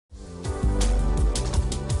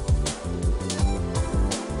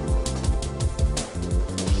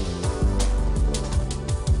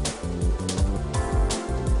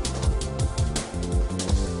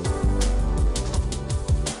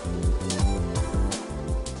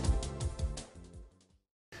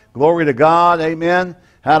Glory to God. Amen.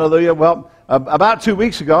 Hallelujah. Well, about 2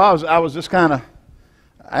 weeks ago, I was just kind of,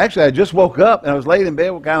 actually, I just woke up and I was laid in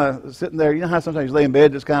bed, kind of sitting there. You know how sometimes you lay in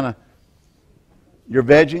bed, just kind of, you're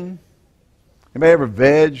vegging? Anybody ever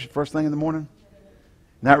veg first thing in the morning?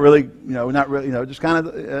 Not really, just kind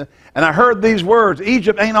of, and I heard these words,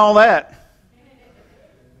 Egypt ain't all that.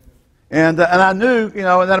 And I knew, and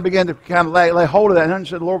then I began to kind of lay hold of that and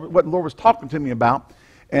understood what the Lord was talking to me about.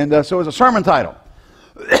 And so it was a sermon title.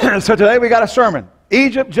 So today we got a sermon.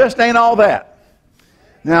 Egypt just ain't all that.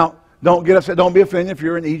 Now, don't get upset. Don't be offended if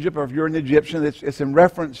you're in Egypt or if you're an Egyptian. It's in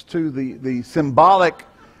reference to the symbolic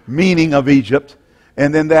meaning of Egypt.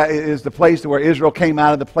 And then that is the place where Israel came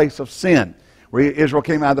out of the place of sin, where Israel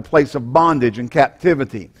came out of the place of bondage and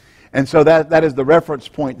captivity. And so that is the reference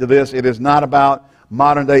point to this. It is not about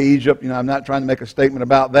modern day Egypt. I'm not trying to make a statement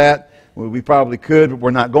about that. We probably could, but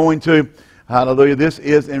we're not going to. Hallelujah. This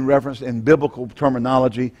is in reference in biblical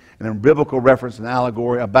terminology and in biblical reference and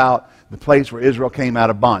allegory about the place where Israel came out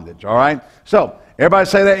of bondage. All right? So, everybody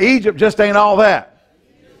say that Egypt just ain't all that.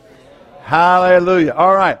 Hallelujah.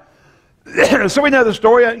 All right. So we know the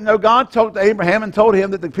story. God talked to Abraham and told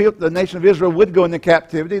him that the nation of Israel would go into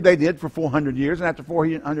captivity. They did for 400 years. And after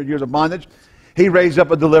 400 years of bondage, he raised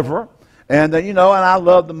up a deliverer. And, and I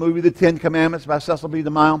love the movie The Ten Commandments by Cecil B.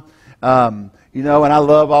 DeMille. And I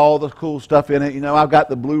love all the cool stuff in it. I've got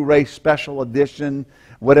the Blu-ray special edition,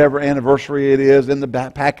 whatever anniversary it is, in the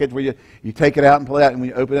package where you take it out and pull it out, and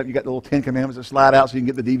when you open it up, you got the little 10 Commandments that slide out so you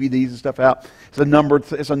can get the DVDs and stuff out. It's a numbered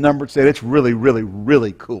set. It's really, really,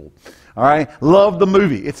 really cool. All right? Love the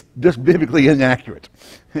movie. It's just biblically inaccurate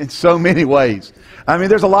in so many ways. I mean,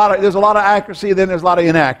 there's a lot of accuracy, then there's a lot of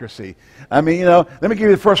inaccuracy. I mean, let me give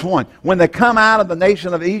you the first one. When they come out of the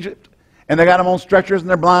nation of Egypt, and they got them on stretchers, and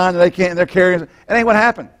they're blind, and they can't, and they're carrying. It ain't what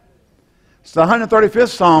happened. So the 135th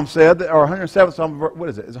Psalm said, or 107th Psalm, what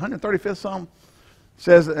is it? Is the 135th Psalm?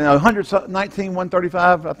 Says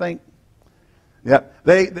 135, I think. Yeah,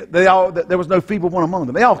 they all. There was no feeble one among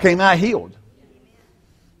them. They all came out healed.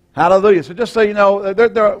 Hallelujah. So just so you know,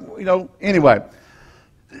 they're anyway.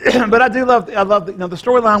 But I love the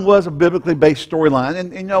storyline was a biblically based storyline,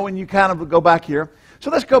 and when you kind of go back here. So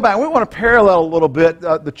let's go back. We want to parallel a little bit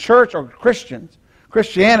the church or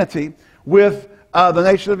Christianity with the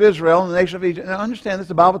nation of Israel and the nation of Egypt. Now understand this,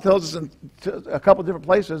 the Bible tells us in a couple of different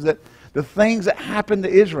places that the things that happened to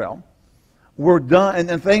Israel were done,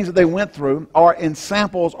 and things that they went through are in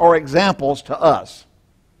samples or examples to us.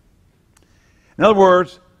 In other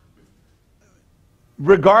words,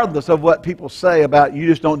 regardless of what people say about you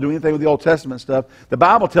just don't do anything with the Old Testament stuff, the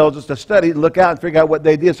Bible tells us to study, look out, and figure out what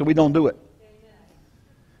they did so we don't do it.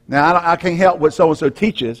 Now, I can't help what so-and-so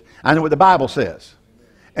teaches. I know what the Bible says.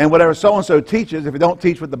 And whatever so-and-so teaches, if you don't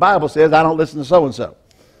teach what the Bible says, I don't listen to so-and-so.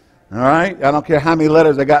 All right? I don't care how many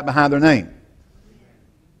letters they got behind their name.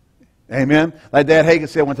 Amen? Like Dad Hagin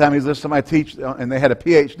said one time, he was listening to somebody teach, and they had a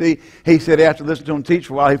PhD. He said after listening to him teach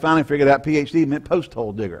for a while, he finally figured out PhD meant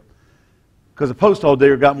post-hole digger. Because a post-hole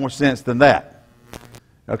digger got more sense than that.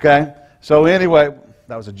 Okay? So anyway,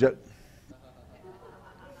 that was a joke.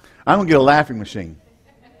 I'm going to get a laughing machine.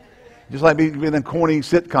 Just like being in corny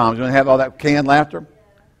sitcoms, you have all that canned laughter.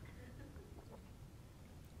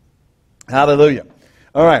 Hallelujah.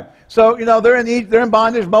 All right. So, they're in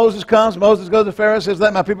bondage. Moses comes. Moses goes to Pharaoh, says,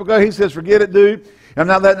 let my people go. He says, forget it, dude. I'm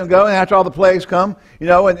not letting them go. And after all the plagues come,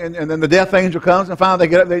 and then the death angel comes, and finally they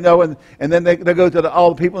get up, and then they go to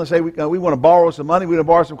all the people and say, we want to borrow some money, we want to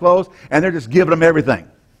borrow some clothes, and they're just giving them everything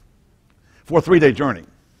for a 3-day journey.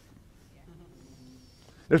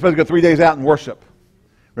 They're supposed to go 3 days out and worship.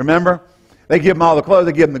 Remember? They give them all the clothes,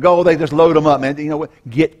 they give them the gold, they just load them up, man. You know what?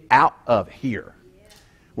 Get out of here.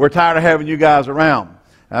 We're tired of having you guys around.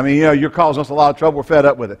 I mean, you're causing us a lot of trouble. We're fed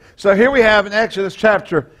up with it. So here we have in Exodus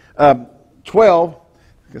chapter 12.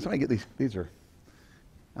 Can somebody get these? These are,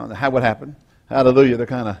 I don't know what happened. Hallelujah. They're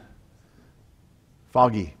kind of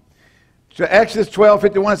foggy. So Exodus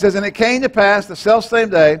 12:51 says, and it came to pass the selfsame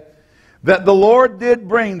day that the Lord did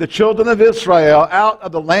bring the children of Israel out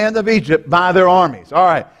of the land of Egypt by their armies. All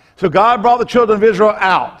right. So God brought the children of Israel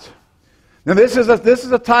out. Now this is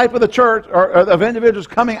a type of the church, or of individuals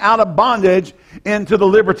coming out of bondage into the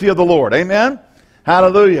liberty of the Lord. Amen?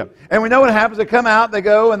 Hallelujah. And we know what happens. They come out, they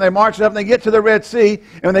go, and they march up, and they get to the Red Sea.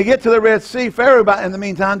 And when they get to the Red Sea, Pharaoh, in the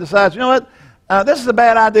meantime, decides, you know what? This is a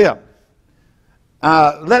bad idea.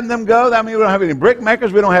 Letting them go, that means we don't have any brick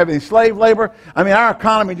makers, we don't have any slave labor. I mean, our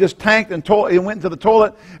economy just tanked and went into the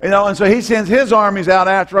toilet, and so he sends his armies out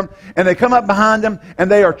after them, and they come up behind them, and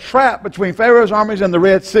they are trapped between Pharaoh's armies and the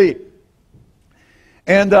Red Sea.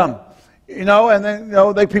 And, and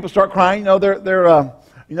then, people start crying,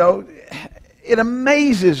 it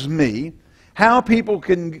amazes me how people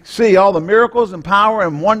can see all the miracles and power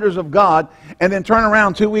and wonders of God and then turn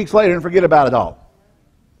around 2 weeks later and forget about it all.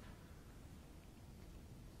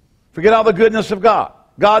 Forget all the goodness of God.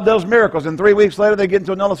 God does miracles, and 3 weeks later they get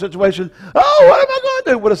into another situation. Oh, what am I going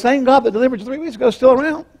to do? Well, the same God that delivered you 3 weeks ago is still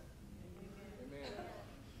around.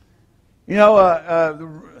 You know,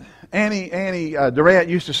 Annie Durant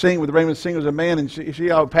used to sing with the Raymond Singers of Man, and she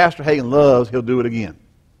Pastor Hagen loves He'll Do It Again.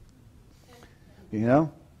 You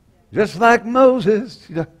know? Just like Moses,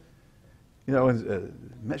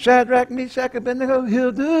 Shadrach, Meshach, and Abednego,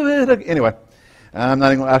 He'll do it again. Anyway, I'm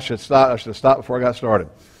not even. I should stop. I should have stopped before I got started.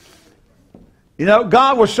 You know,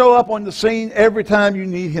 God will show up on the scene every time you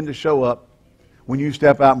need Him to show up when you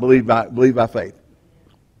step out and believe by faith.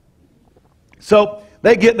 So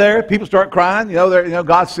they get there. People start crying.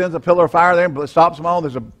 God sends a pillar of fire there and stops them all.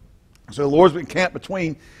 So the Lord's been camped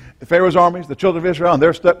between Pharaoh's armies, the children of Israel, and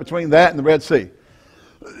they're stuck between that and the Red Sea.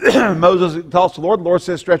 Moses talks to the Lord. The Lord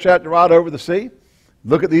says, stretch out your rod over the sea.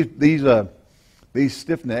 Look at these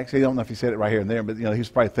stiff necks. I don't know if he said it right here and there, but he's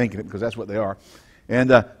probably thinking it because that's what they are.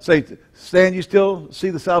 And say, stand you still,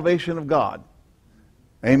 see the salvation of God.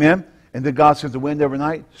 Amen. And then God sends the wind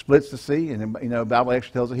overnight, splits the sea, and the Bible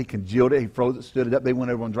actually tells us He congealed it, He froze it, stood it up. They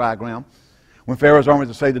went over on dry ground. When Pharaoh's armies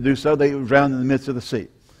were said to do so, they were drowned in the midst of the sea.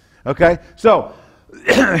 Okay, so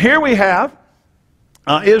here we have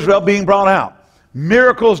Israel being brought out.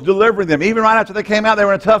 Miracles delivering them. Even right after they came out, they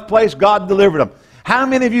were in a tough place. God delivered them. How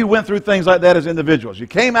many of you went through things like that as individuals? You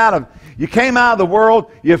came out of the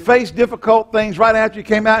world. You faced difficult things right after you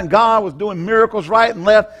came out, and God was doing miracles right and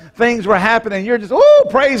left. Things were happening. And you're just, oh,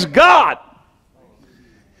 praise God!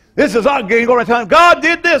 This is all going to tell Him, God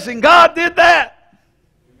did this and God did that.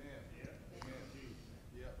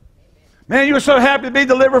 Man, you were so happy to be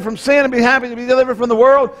delivered from sin and be happy to be delivered from the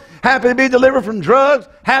world, happy to be delivered from drugs,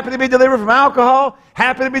 happy to be delivered from alcohol,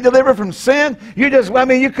 happy to be delivered from sin. You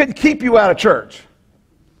couldn't keep you out of church.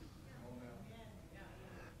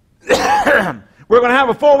 We're going to have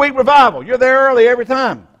a 4-week revival. You're there early every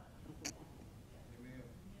time.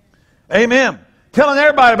 Amen. Telling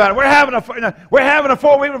everybody about it. We're having a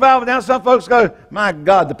 4-week revival. Now some folks go, my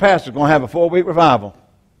God, the pastor's going to have a 4-week revival.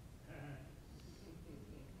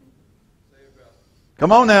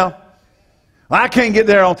 Come on now. Well, I can't get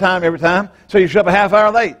there on time every time, so you show up a half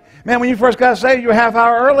hour late. Man, when you first got saved, you were a half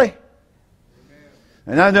hour early.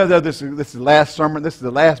 And I know that this is the last sermon. This is the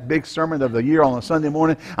last big sermon of the year on a Sunday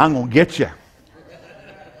morning. I'm going to get you.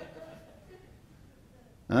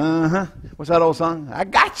 Uh-huh. What's that old song? I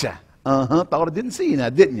got you. Uh-huh. Thought I didn't see you now,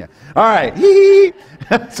 didn't you? All right.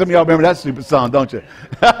 Some of y'all remember that stupid song, don't you?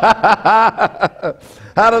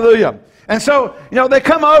 Hallelujah. And so, they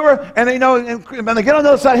come over, and when they get on the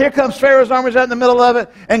other side, here comes Pharaoh's armies out in the middle of it,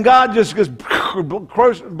 and God just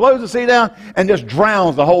blows the sea down and just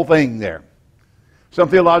drowns the whole thing there. Some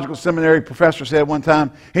theological seminary professor said one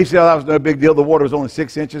time, he said, that was no big deal. The water was only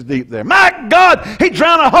 6 inches deep there. My God, He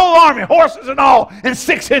drowned a whole army, horses and all, in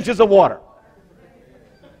 6 inches of water.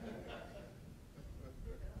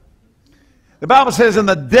 The Bible says in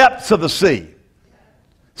the depths of the sea.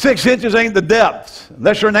 6 inches ain't the depths,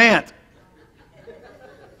 unless you're an ant.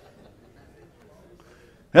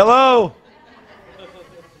 Hello?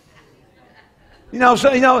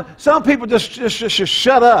 Some people just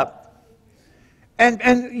shut up.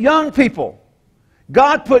 And young people,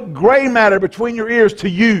 God put gray matter between your ears to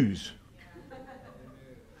use.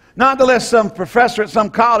 Not to let some professor at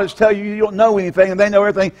some college tell you don't know anything and they know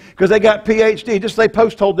everything because they got PhD. Just say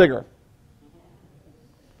post-hole digger.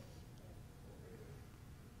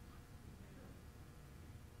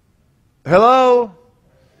 Hello?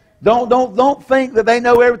 Don't think that they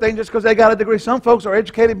know everything just because they got a degree. Some folks are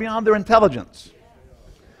educated beyond their intelligence.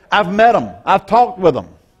 I've met them. I've talked with them.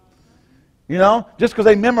 Just because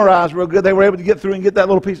they memorized real good, they were able to get through and get that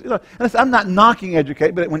little piece. And I'm not knocking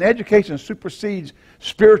education, but when education supersedes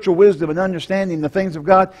spiritual wisdom and understanding the things of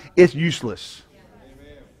God, it's useless.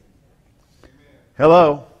 Amen.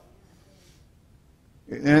 Hello?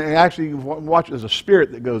 And actually, watch, there's a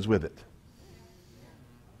spirit that goes with it.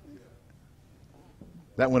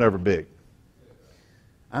 That went over big.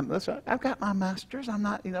 I've got my master's. I'm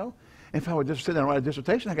not, if I would just sit down and write a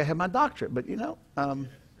dissertation, I could have my doctorate. But,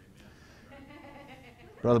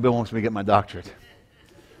 Brother Bill wants me to get my doctorate.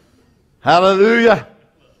 Hallelujah.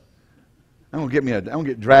 I'm going to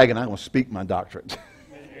get dragon. I'm going to speak my doctorate.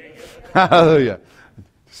 Hallelujah.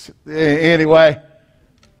 Anyway.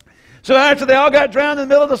 So after they all got drowned in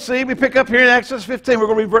the middle of the sea, we pick up here in Exodus 15. We're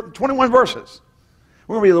going to read 21 verses.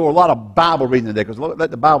 We're going to read a lot of Bible reading today because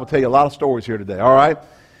let the Bible tell you a lot of stories here today. All right?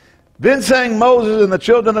 Then sang Moses and the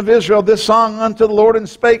children of Israel this song unto the Lord, and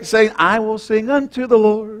spake, saying, I will sing unto the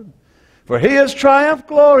Lord, for he has triumphed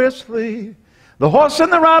gloriously. The horse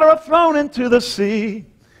and the rider are thrown into the sea.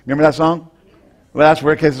 Remember that song? Well, that's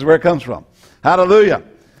where it comes from. Hallelujah.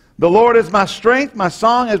 The Lord is my strength. My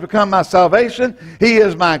song has become my salvation. He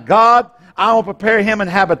is my God. I will prepare him an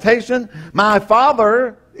habitation. My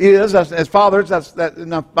Father is, as fathers,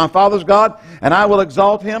 my Father's God, and I will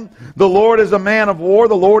exalt him. The Lord is a man of war.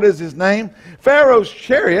 The Lord is his name. Pharaoh's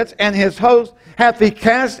chariots and his host hath he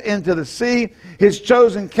cast into the sea. His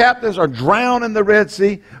chosen captives are drowned in the Red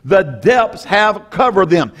Sea. The depths have covered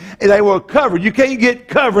them. They were covered. You can't get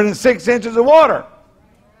covered in 6 inches of water.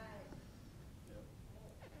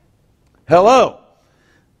 Hello.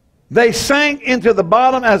 They sank into the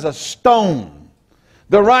bottom as a stone.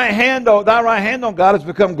 Thy right hand, O God, has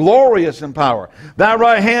become glorious in power. Thy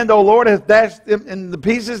right hand, O Lord, has dashed in the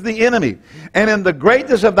pieces the enemy. And in the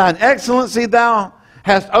greatness of thine excellency thou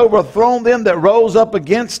hast overthrown them that rose up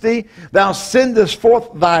against thee. Thou sendest forth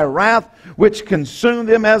thy wrath, which consumed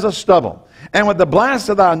them as a stubble. And with the blast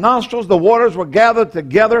of thy nostrils the waters were gathered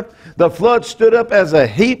together. The flood stood up as a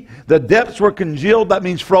heap. The depths were congealed. That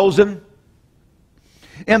means frozen.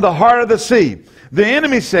 In the heart of the sea. The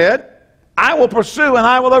enemy said, I will pursue and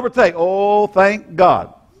I will overtake. Oh, thank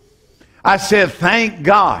God. I said, thank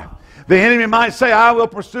God. The enemy might say, I will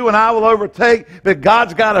pursue and I will overtake, but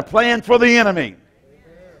God's got a plan for the enemy.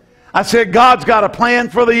 I said, God's got a plan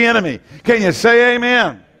for the enemy. Can you say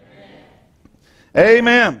amen?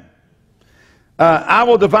 Amen. I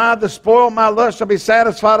will divide the spoil. My lust shall be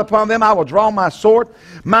satisfied upon them. I will draw my sword.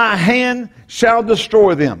 My hand shall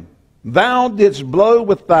destroy them. Thou didst blow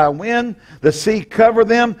with thy wind, the sea covered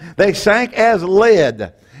them. They sank as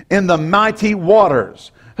lead in the mighty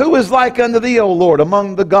waters. Who is like unto thee, O Lord,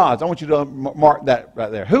 among the gods? I want you to mark that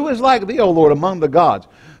right there. Who is like thee, O Lord, among the gods?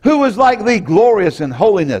 Who is like thee, glorious in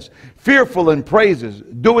holiness, fearful in praises,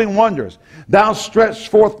 doing wonders? Thou stretched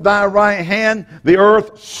forth thy right hand, the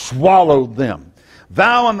earth swallowed them.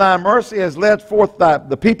 Thou in thy mercy hast led forth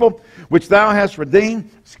the people which thou hast redeemed.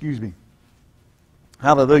 Excuse me.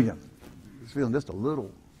 Hallelujah. Feeling just a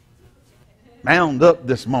little bound up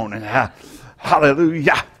this morning.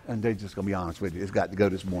 Hallelujah. And they're just going to be honest with you. It's got to go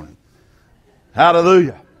this morning.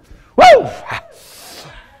 Hallelujah. Woo!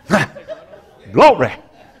 Glory.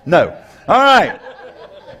 No. All right.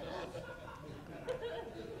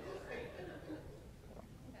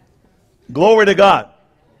 Glory to God.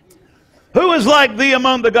 Who is like thee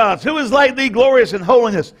among the gods? Who is like thee, glorious in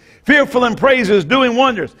holiness, fearful in praises, doing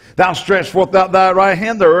wonders? Thou stretched forth thy right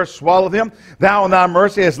hand, the earth swallowed him. Thou in thy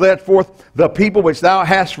mercy hast led forth the people which thou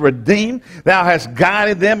hast redeemed. Thou hast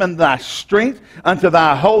guided them in thy strength unto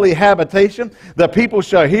thy holy habitation. The people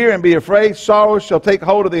shall hear and be afraid. Sorrow shall take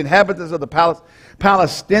hold of the inhabitants of the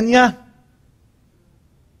Palestina.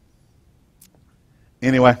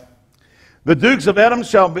 Anyway. The dukes of Edom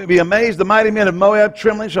shall be amazed. The mighty men of Moab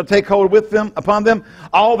trembling shall take hold with them upon them.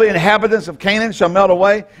 All the inhabitants of Canaan shall melt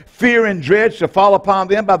away. Fear and dread shall fall upon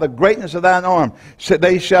them by the greatness of thine arm.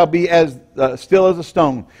 They shall be as still as a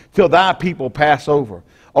stone till thy people pass over.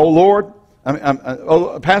 O Lord,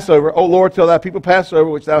 pass over. O Lord, till thy people pass over,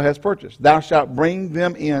 which thou hast purchased. Thou shalt bring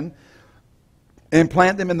them in and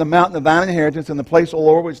plant them in the mountain of thine inheritance, in the place, O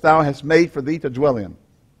Lord, which thou hast made for thee to dwell in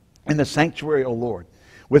the sanctuary, O Lord.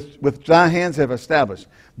 Which thy hands have established.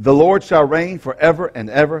 The Lord shall reign forever and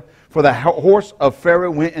ever. For the horse of Pharaoh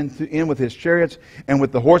went in with his chariots, and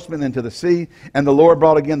with the horsemen into the sea. And the Lord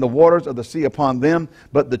brought again the waters of the sea upon them.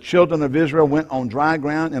 But the children of Israel went on dry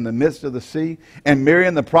ground in the midst of the sea. And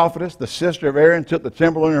Miriam the prophetess, the sister of Aaron, took the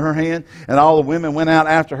timbrel in her hand. And all the women went out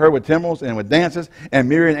after her with timbrels and with dances. And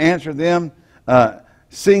Miriam answered them,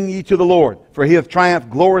 Sing ye to the Lord, for he hath triumphed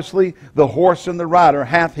gloriously. The horse and the rider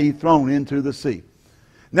hath he thrown into the sea.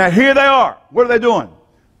 Now here they are. What are they doing?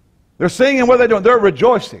 They're singing. What are they doing? They're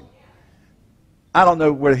rejoicing. I don't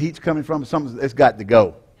know where the heat's coming from. It's got to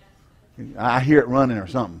go. I hear it running or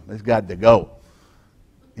something. It's got to go.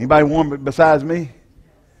 Anybody warm besides me?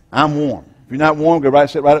 I'm warm. If you're not warm, go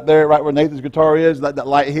sit right up there, right where Nathan's guitar is. Let that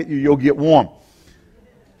light hit you, you'll get warm.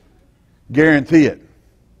 Guarantee it.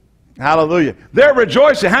 Hallelujah. They're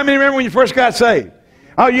rejoicing. How many remember when you first got saved?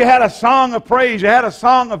 Oh, you had a song of praise. You had a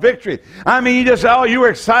song of victory. I mean, you were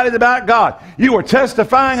excited about God. You were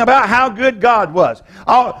testifying about how good God was.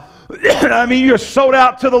 Oh, I mean, you're sold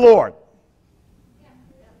out to the Lord.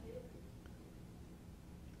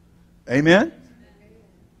 Amen?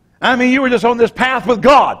 I mean, you were just on this path with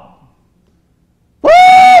God.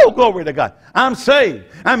 Woo! Glory to God. I'm saved.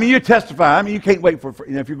 I mean, you testify. I mean, you can't wait for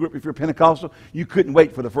if you're Pentecostal, you couldn't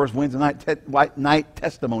wait for the first Wednesday night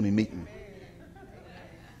testimony meeting.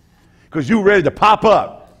 because you're ready to pop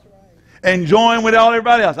up and join with all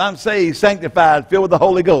everybody else. I'm saved, sanctified, filled with the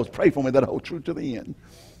Holy Ghost. Pray for me that I hold true to the end.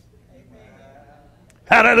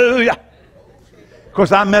 Hallelujah. Of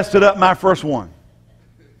course, I messed it up my first one.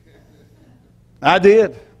 I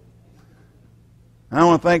did. I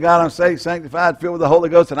want to thank God I'm saved, sanctified, filled with the Holy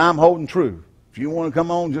Ghost, and I'm holding true. If you want to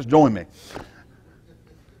come on, just join me.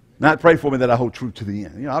 Not pray for me that I hold true to the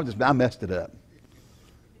end. You know, I messed it up.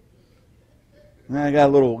 And I got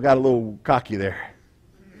a little cocky there.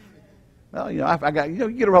 Well, you know,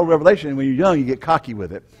 you get a whole revelation, and when you're young, you get cocky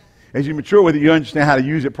with it. As you mature with it, you understand how to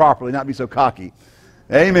use it properly, not be so cocky.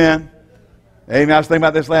 Amen. Amen. I was thinking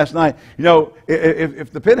about this last night. You know,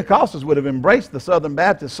 if the Pentecostals would have embraced the Southern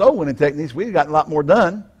Baptist soul winning techniques, we'd have gotten a lot more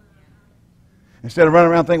done. Instead of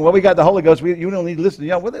running around thinking, well, we got the Holy Ghost, you don't need to listen to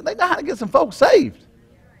you. Well, they know how to get some folks saved.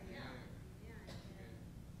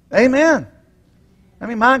 Amen. I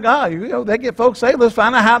mean, my God, you know, they get folks saved. Let's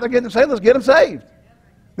find out how they're getting saved. Let's get them saved.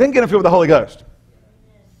 Then get them filled with the Holy Ghost.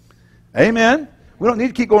 Amen. We don't need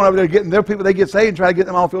to keep going over there getting their people, they get saved and try to get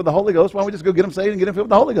them all filled with the Holy Ghost. Why don't we just go get them saved and get them filled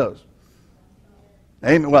with the Holy Ghost?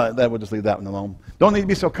 Amen. Well, we'll just leave that one alone. Don't need to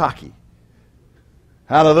be so cocky.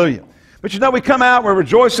 Hallelujah. But you know, we come out, we're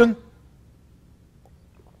rejoicing.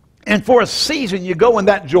 And for a season, you go in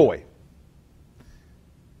that joy.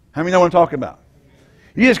 How many know what I'm talking about?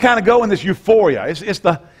 You just kind of go in this euphoria. It's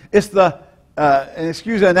the and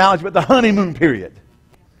excuse the analogy, but the honeymoon period.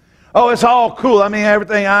 Oh, it's all cool. I mean,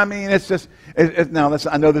 everything. I mean, it's just. Now,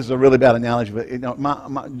 I know this is a really bad analogy, but you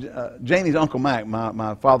know, Janie's Uncle Mac,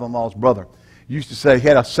 my father-in-law's brother, used to say, he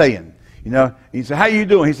had a saying, you know, he said, how you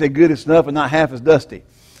doing? He said, good as snuff and not half as dusty.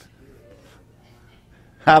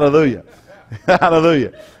 Hallelujah.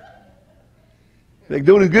 Hallelujah. They're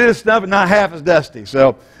doing good as snuff and not half as dusty.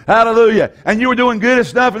 So, hallelujah. And you were doing good as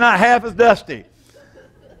snuff and not half as dusty.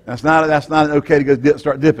 That's not okay to go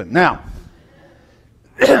start dipping. Now,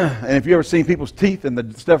 and if you ever seen people's teeth and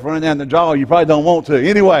the stuff running down the jaw, you probably don't want to.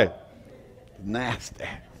 Anyway, nasty.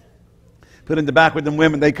 Put in the back with them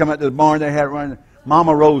women. They come out to the barn. They had running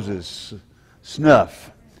Mama Rose's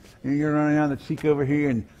snuff. And you're running down the cheek over here,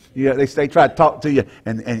 and they try to talk to you,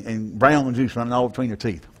 and brown juice running all between your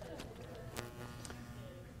teeth.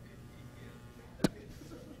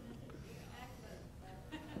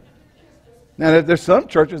 Now, there's some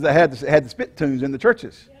churches that had the spit tunes in the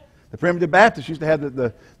churches. The Primitive Baptists used to have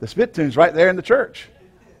the spit tunes right there in the church.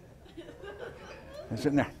 They're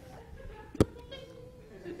sitting there.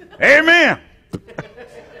 Amen.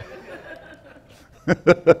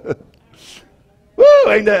 Woo!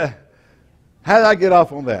 Ain't that? How did I get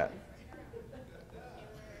off on that?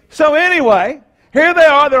 So anyway, here they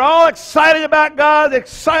are. They're all excited about God,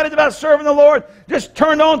 excited about serving the Lord, just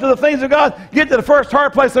turned on to the things of God. Get to the first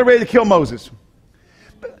hard place, they're ready to kill Moses.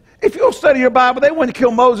 But if you'll study your Bible, they wanted to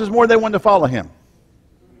kill Moses more than they wanted to follow him.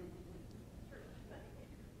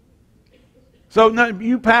 So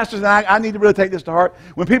you pastors, and I need to really take this to heart.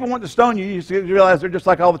 When people want to stone you, you realize they're just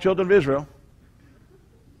like all the children of Israel.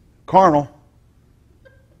 Carnal.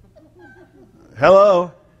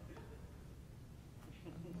 Hello.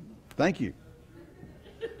 Thank you.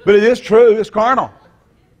 But it is true. It's carnal.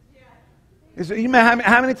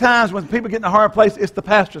 How many times when people get in a hard place, it's the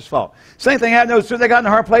pastor's fault. Same thing happened. As soon as they got in a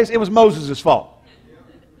hard place, it was Moses' fault.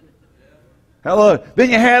 Hello.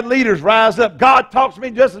 Then you had leaders rise up. God talks to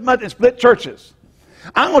me just as much and split churches.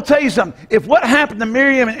 I'm going to tell you something. If what happened to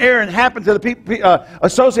Miriam and Aaron happened to the people,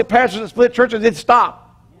 associate pastors that split churches, it'd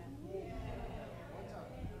stop.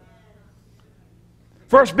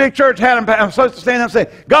 First big church had them. I'm supposed to stand up and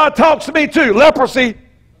say, God talks to me too. Leprosy.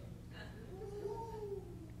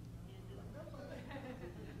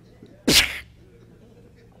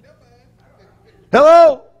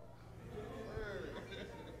 Hello?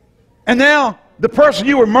 And now, the person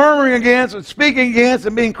you were murmuring against and speaking against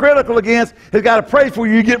and being critical against has got to pray for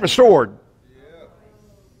you to get restored.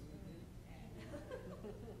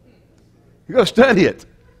 You go study it.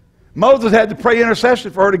 Moses had to pray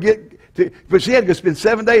intercession for her to get to, but she had to go spend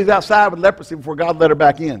 7 days outside with leprosy before God let her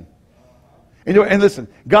back in. And listen,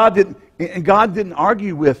 God didn't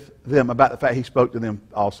argue with them about the fact he spoke to them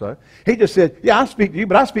also. He just said, yeah, I speak to you,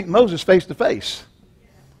 but I speak to Moses face to face.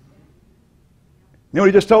 You know what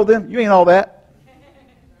he just told them? You ain't all that.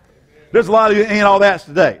 There's a lot of you ain't all that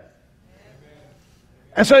today.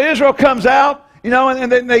 And so Israel comes out,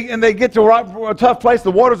 and they get to a tough place.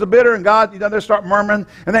 The waters are bitter, and God, they start murmuring,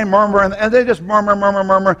 and they murmur, and they just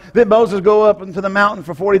murmur. Then Moses go up into the mountain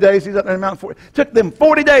for 40 days. He's up in the mountain. It took them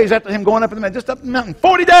 40 days after him going up in the mountain, just up in the mountain,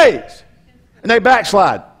 40 days. And they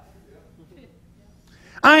backslide.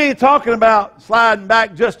 I ain't talking about sliding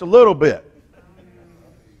back just a little bit.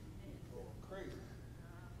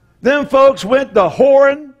 Them folks went to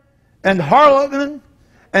whoring and harloting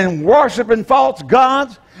and worshiping false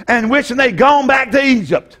gods and wishing they'd gone back to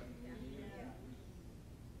Egypt.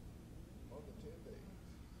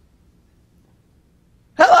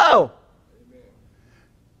 Hello.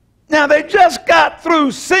 Now they just got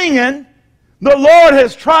through singing, "The Lord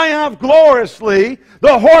has triumphed gloriously.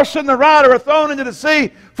 The horse and the rider are thrown into the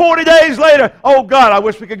sea." 40 days later, "Oh God, I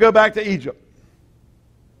wish we could go back to Egypt."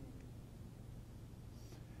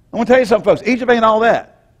 I want to tell you something, folks. Egypt ain't all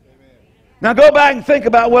that. Now go back and think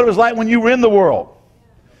about what it was like when you were in the world.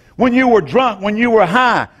 When you were drunk, when you were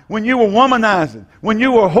high, when you were womanizing, when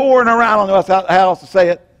you were whoring around. I don't know how else to say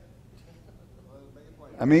it.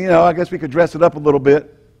 I mean, you know, I guess we could dress it up a little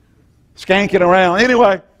bit. Skanking around.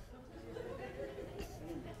 Anyway.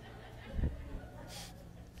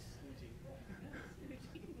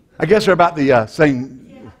 I guess they're about the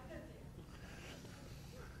same.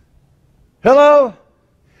 Hello?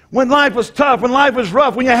 When life was tough, when life was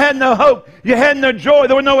rough, when you had no hope, you had no joy,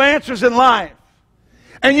 there were no answers in life.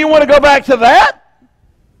 And you want to go back to that?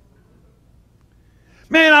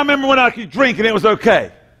 Man, I remember when I could drink and it was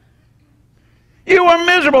okay. You were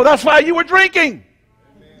miserable. That's why you were drinking.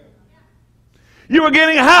 You were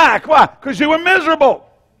getting high. Why? Because you were miserable.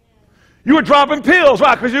 You were dropping pills.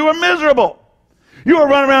 Why? Because you were miserable. You were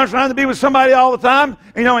running around trying to be with somebody all the time,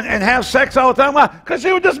 you know, and have sex all the time. Why? Because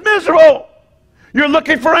you were just miserable. You're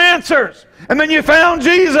looking for answers. And then you found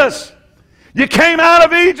Jesus. You came out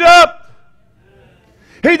of Egypt.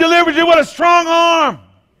 He delivered you with a strong arm.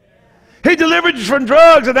 He delivered you from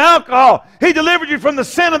drugs and alcohol. He delivered you from the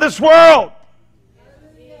sin of this world.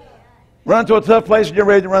 Run to a tough place and you're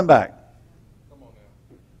ready to run back.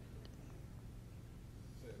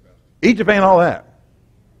 Egypt ain't all that.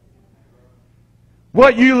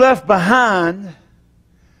 What you left behind,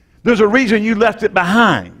 there's a reason you left it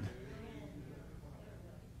behind.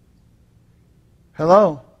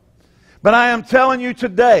 Hello? But I am telling you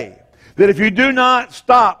today that if you do not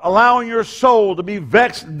stop allowing your soul to be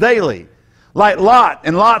vexed daily, like Lot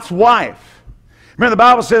and Lot's wife. Remember the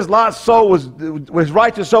Bible says Lot's soul his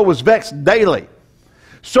righteous soul was vexed daily.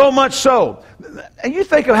 So much so. And you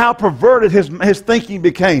think of how perverted his thinking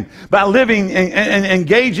became by living and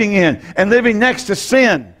engaging in and living next to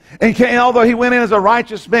sin. And although he went in as a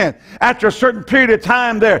righteous man, after a certain period of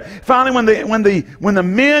time there, finally when the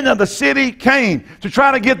men of the city came to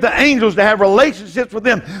try to get the angels to have relationships with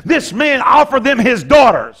them, this man offered them his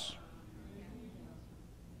daughters.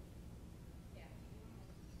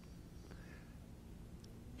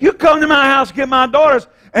 You come to my house, get my daughters,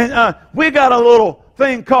 and we got a little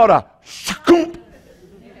thing called a scoop.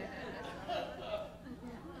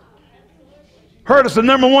 Heard it's the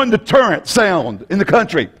 #1 deterrent sound in the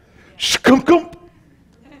country. Scoop.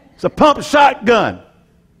 It's a pump shotgun.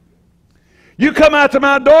 You come out to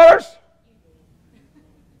my daughters,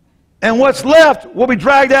 and what's left will be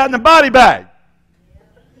dragged out in the body bag.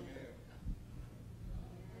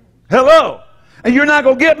 Hello. And you're not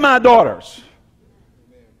going to get my daughters.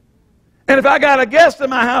 And if I got a guest in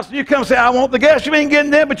my house and you come and say, I want the guest, you ain't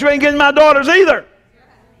getting them, but you ain't getting my daughters either.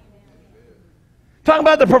 Talking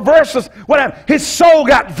about the perverseness. What happened? His soul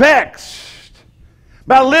got vexed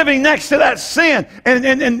by living next to that sin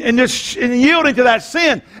and just yielding to that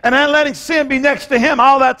sin and not letting sin be next to him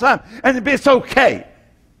all that time. And it's okay.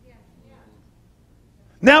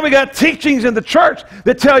 Now we got teachings in the church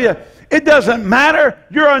that tell you it doesn't matter,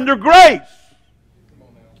 you're under grace.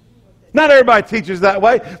 Not everybody teaches that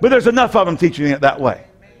way, but there's enough of them teaching it that way.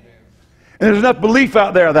 And there's enough belief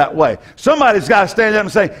out there that way. Somebody's got to stand up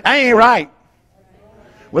and say, I ain't right.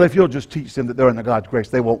 Well, if you'll just teach them that they're under God's grace,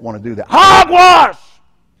 they won't want to do that. Hogwash!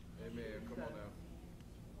 Amen. Come on now.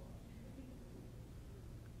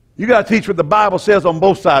 You got to teach what the Bible says on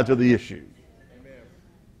both sides of the issue.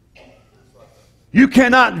 Amen. You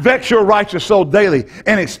cannot vex your righteous soul daily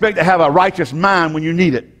and expect to have a righteous mind when you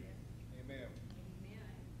need it.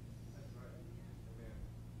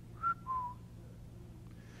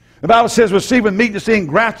 The Bible says, receive with meekness the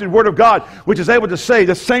engrafted word of God, which is able to save.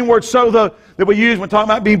 The same word so that we use when talking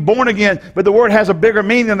about being born again, but the word has a bigger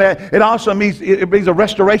meaning than that. It also means it brings a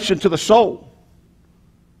restoration to the soul,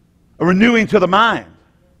 a renewing to the mind.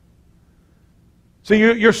 See,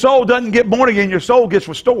 your soul doesn't get born again, your soul gets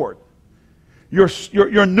restored. Your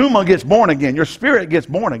pneuma gets born again, your spirit gets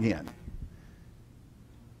born again.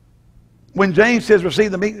 When James says,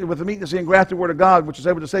 receive with the meekness the engrafted word of God, which is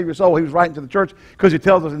able to save your soul, he was writing to the church because he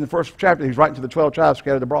tells us in the first chapter he's writing to the 12 tribes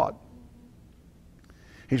scattered abroad.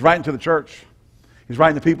 He's writing to the church. He's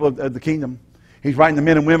writing to people of the kingdom. He's writing to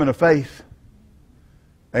men and women of faith.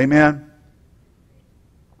 Amen.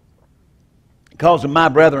 He calls them my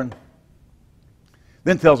brethren.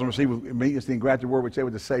 Then tells them, receive immediately the engrafted word which they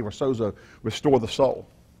would save or sozo, restore the soul.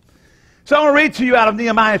 So I'm going to read to you out of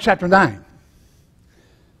Nehemiah chapter 9.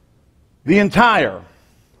 The entire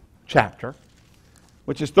chapter,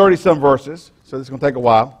 which is 30-some verses. So this is going to take a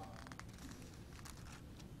while.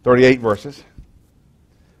 38 verses.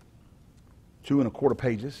 2 1/4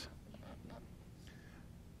 pages.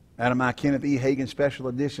 Out of my Kenneth E. Hagin Special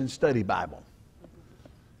Edition Study Bible.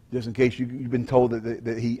 Just in case you've been told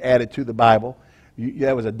that he added to the Bible.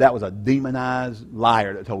 That was a demonized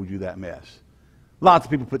liar that told you that mess. Lots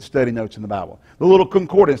of people put study notes in the Bible. The little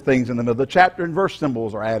concordance things in the middle, the chapter and verse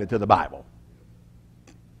symbols are added to the Bible.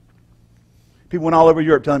 People went all over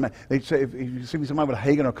Europe telling me, they say, if you see somebody with a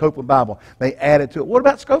Hagin or Copeland Bible, they added to it. What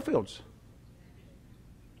about Schofield's?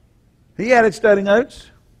 He added study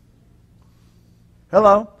notes.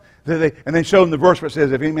 Hello? And then showed them the verse where it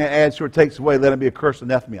says, if any man adds to or takes away, let him be accursed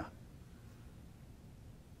anathema.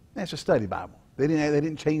 That's a study Bible. They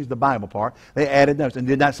didn't change the Bible part. They added notes and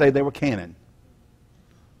did not say they were canon.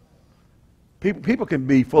 People can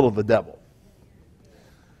be full of the devil.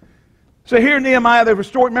 So here in Nehemiah, they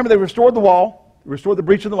restored the wall, restored the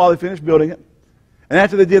breach of the wall, they finished building it. And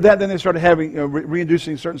after they did that, then they started having,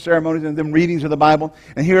 reintroducing certain ceremonies and then readings of the Bible.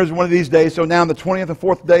 And here's one of these days. So now on the 20th and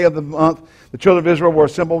 4th day of the month, the children of Israel were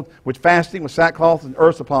assembled with fasting, with sackcloth and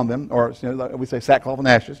earth upon them, or we say sackcloth and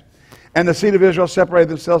ashes. And the seed of Israel separated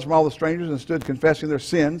themselves from all the strangers and stood confessing their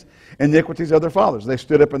sins and iniquities of their fathers. They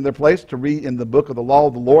stood up in their place to read in the book of the law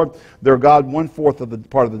of the Lord their God 1/4 of the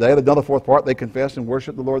part of the day. The other 4th part, they confessed and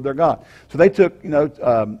worshiped the Lord their God. So they took,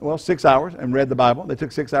 6 hours and read the Bible. They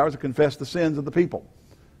took 6 hours to confess the sins of the people.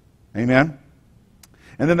 Amen.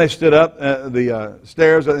 And then they stood up the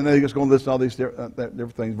stairs, and they're just going to list all these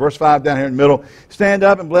different things. Verse 5 down here in the middle. Stand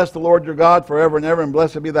up and bless the Lord your God forever and ever, and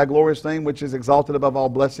blessed be thy glorious name, which is exalted above all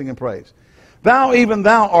blessing and praise. Thou, even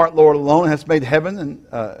thou art Lord alone, hast made heaven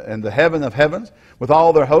and the heaven of heavens, with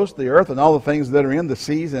all their hosts, the earth, and all the things that are in, the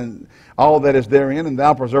seas, and all that is therein, and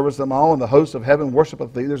thou preservest them all, and the hosts of heaven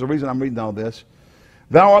worshipeth thee. There's a reason I'm reading all this.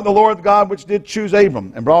 Thou art the Lord God which did choose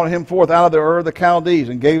Abram, and brought him forth out of the Ur of the Chaldees,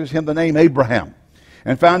 and gave him the name Abraham,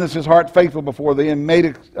 and foundest his heart faithful before thee, and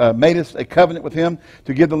madest a covenant with him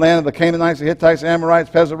to give the land of the Canaanites, the Hittites, Amorites,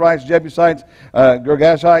 Perizzites, Jebusites,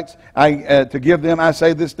 Girgashites, to give them, I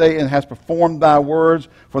say this day, and hast performed thy words,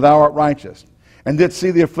 for thou art righteous. And didst see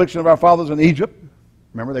the affliction of our fathers in Egypt.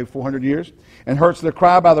 Remember, they were 400 years. And heardst their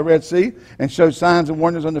cry by the Red Sea, and showed signs and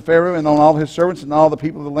wonders unto Pharaoh and on all his servants and all the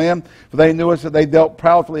people of the land. For they knew us that they dealt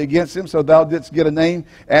proudly against him, so thou didst get a name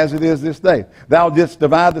as it is this day. Thou didst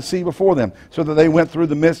divide the sea before them, so that they went through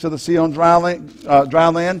the midst of the sea on dry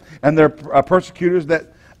land, and their persecutors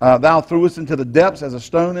that thou threwest into the depths as a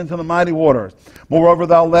stone into the mighty waters. Moreover,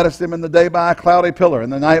 thou leddest them in the day by a cloudy pillar,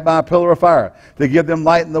 and the night by a pillar of fire, to give them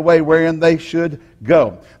light in the way wherein they should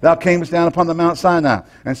go. Thou camest down upon the Mount Sinai,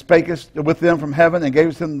 and spakest with them from heaven, and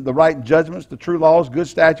gavest them the right judgments, the true laws, good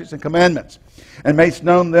statutes, and commandments. And madest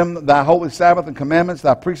known them thy holy Sabbath and commandments,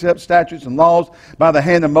 thy precepts, statutes, and laws, by the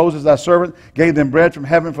hand of Moses thy servant, gave them bread from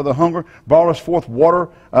heaven for the hunger, brought us forth water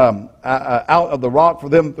out of the rock for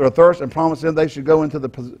them their thirst, and promised them they should go into the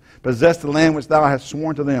possess the land which thou hast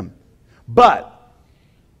sworn to them. But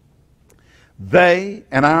they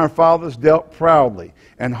and our fathers dealt proudly,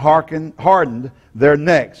 and hardened their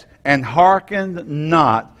necks, and hearkened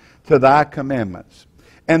not to thy commandments.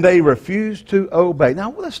 And they refused to obey.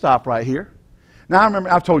 Now, let's stop right here. Now, I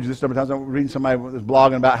remember, I've told you this several times. I was reading somebody who was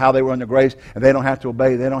blogging about how they were under grace, and they don't have to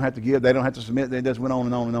obey, they don't have to give, they don't have to submit. They just went on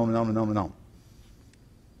and on and on and on and on and on.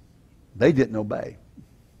 They didn't obey.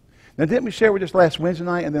 Now, didn't we share with this last Wednesday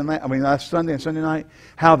night, and then last Sunday and Sunday night,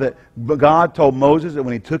 how that God told Moses that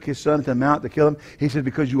when he took his son to the mount to kill him, he said,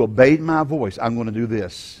 because you obeyed my voice, I'm going to do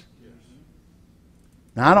this. Yes.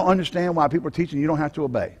 Now, I don't understand why people are teaching you don't have to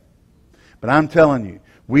obey. But I'm telling you,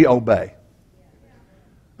 we obey.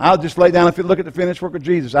 I'll just lay down and look at the finished work of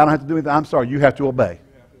Jesus. I don't have to do anything. I'm sorry, you have to obey.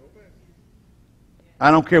 I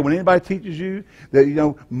don't care when anybody teaches you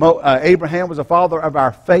that Abraham was a father of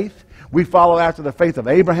our faith. We follow after the faith of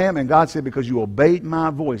Abraham, and God said, because you obeyed my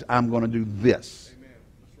voice, I'm going to do this. Amen.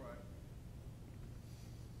 That's right.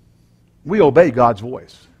 We obey God's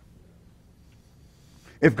voice.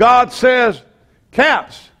 If God says,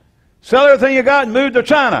 Caps, sell everything you got and move to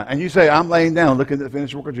China, and you say, I'm laying down looking at the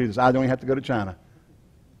finished work of Jesus, I don't even have to go to China.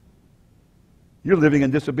 You're living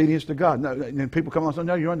in disobedience to God. No, and people come along and say,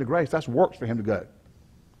 no, you're under grace. That's works for him to go.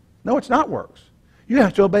 No, it's not works. You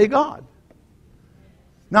have to obey God.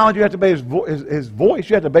 Not only do you have to obey his voice,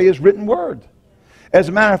 you have to obey his written word. As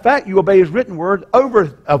a matter of fact, you obey his written word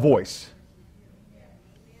over a voice.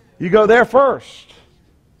 You go there first.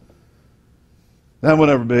 That will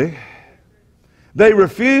never be. They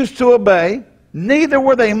refused to obey, neither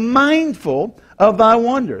were they mindful of thy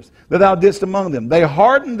wonders that thou didst among them. They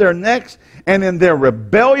hardened their necks, and in their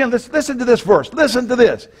rebellion, listen to this verse, listen to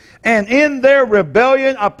this. And in their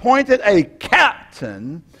rebellion appointed a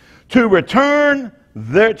captain to return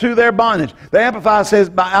to their bondage. The Amplified says,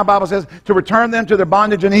 our Bible says, to return them to their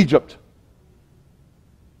bondage in Egypt.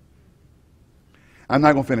 I'm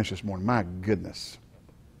not going to finish this morning. My goodness.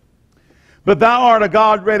 But thou art a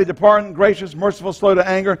God ready to pardon, gracious, merciful, slow to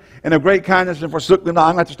anger, and of great kindness, and forsook them not.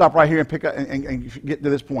 I'm going to have to stop right here and pick up and get to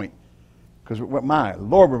this point. Because, my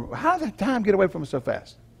Lord, how did time get away from us so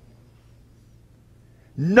fast?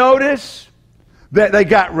 Notice that they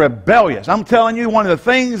got rebellious. I'm telling you, one of the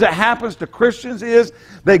things that happens to Christians is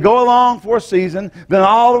they go along for a season, then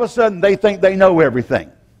all of a sudden they think they know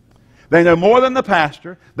everything. They know more than the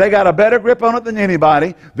pastor. They got a better grip on it than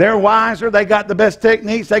anybody. They're wiser. They got the best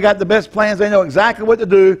techniques. They got the best plans. They know exactly what to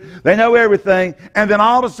do. They know everything. And then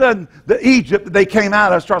all of a sudden, the Egypt that they came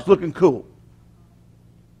out of starts looking cool.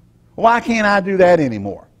 Why can't I do that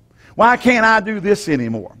anymore? Why can't I do this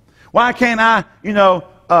anymore? Why can't I,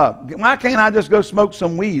 why can't I just go smoke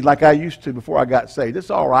some weed like I used to before I got saved? It's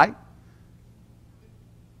all right.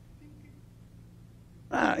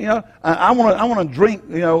 I want to drink,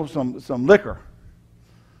 some liquor.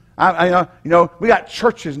 We got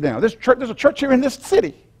churches now. There's a church here in this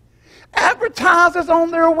city. Advertises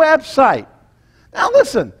on their website. Now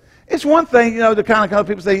listen, it's one thing, to kind of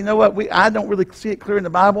people say, you know what, I don't really see it clear in the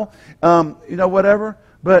Bible, whatever.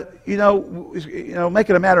 But make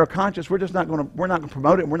it a matter of conscience. We're not going to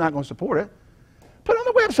promote it, and we're not going to support it. Put it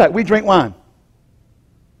on the website. We drink wine.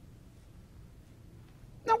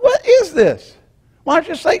 Now what is this? Why don't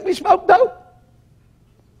you say we smoke dope?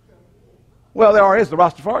 Well, there is the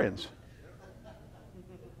Rastafarians.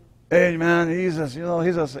 Hey man, he's got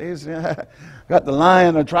the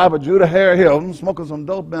lion, the tribe of Judah hair here. I'm smoking some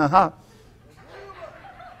dope, man. Huh?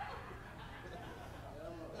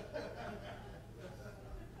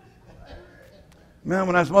 Man,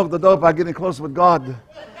 when I smoke the dope, I get in close with God.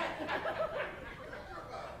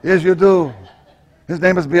 Yes, you do. His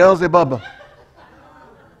name is Beelzebub.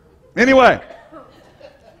 Anyway.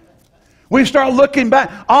 We start looking back.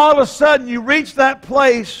 All of a sudden, you reach that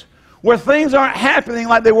place where things aren't happening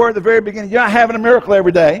like they were at the very beginning. You're not having a miracle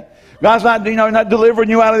every day. God's not, not delivering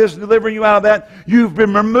you out of this, delivering you out of that. You've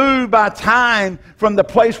been removed by time from the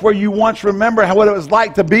place where you once remember what it was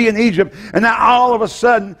like to be in Egypt. And now all of a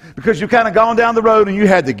sudden, because you've kind of gone down the road and you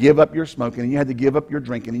had to give up your smoking, and you had to give up your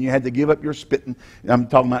drinking, and you had to give up your spitting. I'm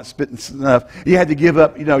talking about spitting stuff. You had to give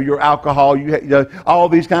up, your alcohol. You had, all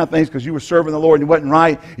these kind of things because you were serving the Lord and it wasn't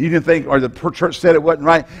right. You didn't think, or the church said it wasn't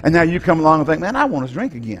right. And now you come along and think, man, I want to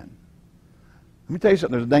drink again. Let me tell you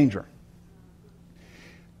something. There's a danger.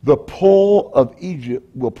 The pull of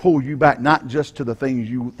Egypt will pull you back not just to the things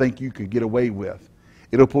you think you could get away with.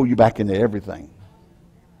 It'll pull you back into everything.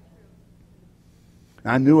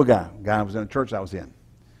 I knew a guy was in a church I was in.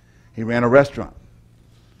 He ran a restaurant.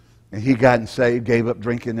 And he got saved, gave up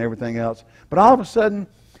drinking and everything else. But all of a sudden,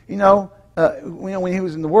 when he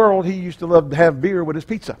was in the world, he used to love to have beer with his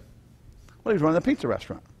pizza. Well, he was running a pizza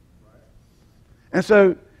restaurant. And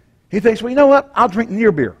so he thinks, well, you know what? I'll drink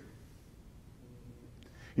near beer.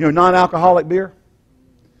 Non-alcoholic beer.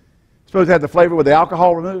 Supposed to have the flavor with the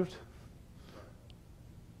alcohol removed.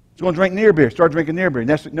 He's going to drink near beer. Start drinking near beer.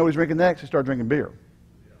 Next, you know what he's drinking next? He started drinking beer.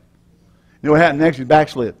 You know what happened next? He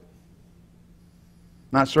backslid.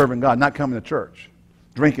 Not serving God, not coming to church.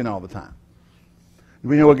 Drinking all the time.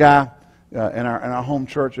 We know a guy in our home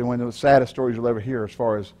church, and one of the saddest stories you'll ever hear as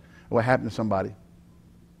far as what happened to somebody.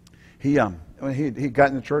 He got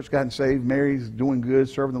in the church, gotten saved, married, doing good,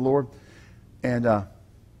 serving the Lord, and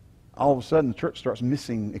all of a sudden the church starts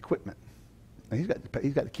missing equipment. And he's got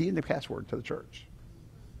the key and the password to the church.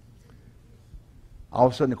 All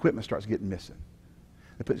of a sudden the equipment starts getting missing.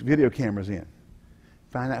 They put video cameras in.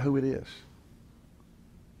 Find out who it is.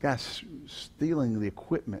 Guy's stealing the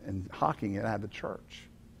equipment and hawking it out of the church.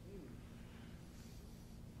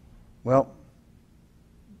 Well,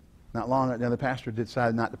 not long ago, the pastor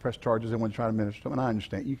decided not to press charges and wanted to try to minister to them. And I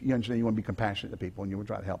understand. You understand you want to be compassionate to people and you want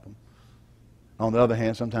to try to help them. On the other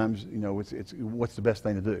hand, sometimes, it's what's the best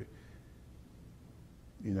thing to do?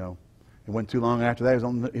 It wasn't too long after that, he was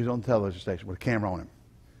on the television station with a camera on him.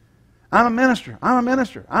 I'm a minister. I'm a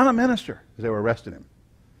minister. I'm a minister. Because they were arresting him.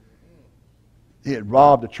 He had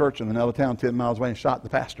robbed a church in another town 10 miles away and shot the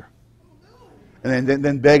pastor. And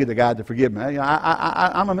then begged the guy to forgive me.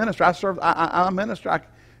 I'm a minister. I'm a minister.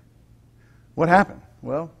 What happened?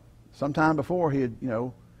 Well, sometime before he had, he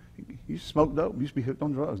used to smoke dope, used to be hooked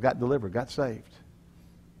on drugs, got delivered, got saved.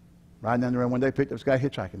 Riding down the road one day, picked up this guy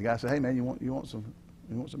hitchhiking. The guy said, "Hey man, you want some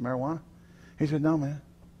marijuana?" He said, "No, man."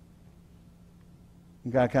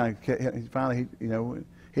 The guy kind of finally, he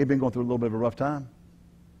had been going through a little bit of a rough time.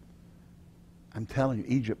 I'm telling you,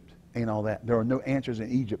 Egypt ain't all that. There are no answers in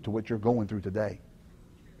Egypt to what you're going through today.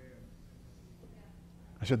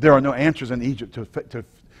 I said, there are no answers in Egypt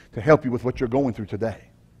to help you with what you're going through today.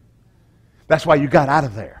 That's why you got out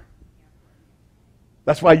of there.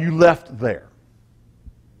 That's why you left there.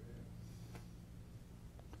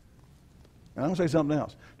 And I'm going to say something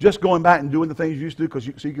else. Just going back and doing the things you used to do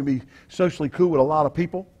so you can be socially cool with a lot of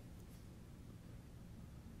people.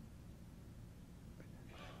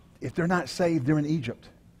 If they're not saved, they're in Egypt.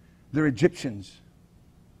 They're Egyptians.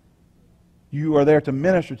 You are there to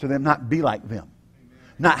minister to them, not be like them. Amen.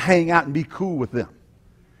 Not hang out and be cool with them.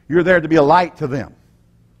 You're there to be a light to them.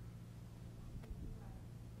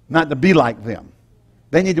 Not to be like them.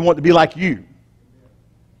 They need to want to be like you.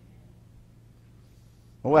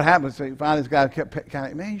 Well, what happened? So you find this guy kept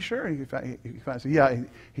kind of, man, you sure? He said, yeah,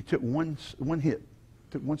 he took one hit,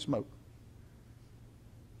 took one smoke.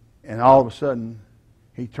 And all of a sudden,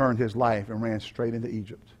 he turned his life and ran straight into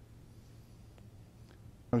Egypt.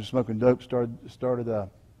 I was smoking dope, started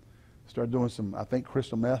doing some, I think,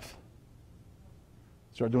 crystal meth.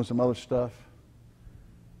 Started doing some other stuff.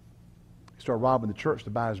 He started robbing the church to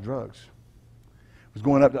buy his drugs. He was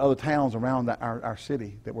going up to other towns around our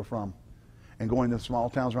city that we're from, and going to small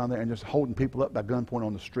towns around there and just holding people up by gunpoint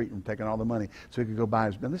on the street and taking all the money so he could go buy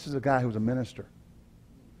his. Now this is a guy who was a minister.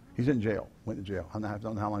 He's in jail. Went to jail. I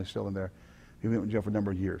don't know how long he's still in there. He went to jail for a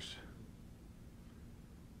number of years.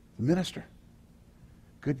 The minister.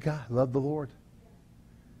 Good guy. Loved the Lord.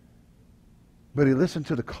 But he listened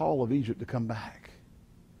to the call of Egypt to come back.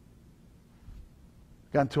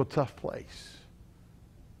 Got into a tough place.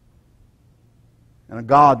 And a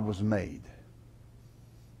god was made.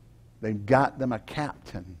 They got them a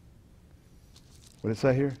captain. What did it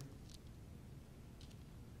say here?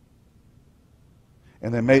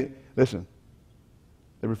 And they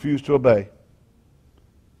they refused to obey.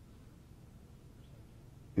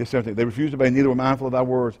 Yes, 17. They refused to obey, neither were mindful of thy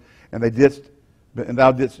words. And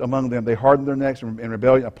thou didst among them. They hardened their necks and in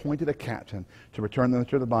rebellion appointed a captain to return them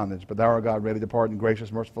to the bondage. But thou art God, ready to pardon,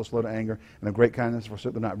 gracious, merciful, slow to anger, and of great kindness,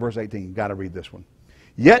 forsook them not. Verse 18. Got to read this one.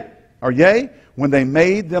 Yea, when they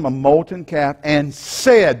made them a molten calf and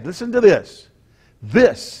said, listen to this,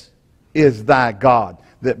 this is thy God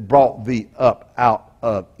that brought thee up out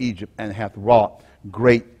of Egypt and hath wrought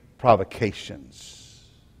great provocations.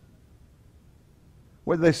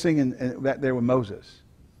 What did they sing in that there with Moses?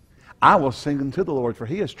 I will sing unto the Lord, for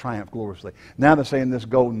he has triumphed gloriously. Now they're saying this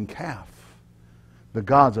golden calf, the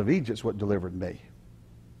gods of Egypt, is what delivered me.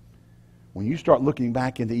 When you start looking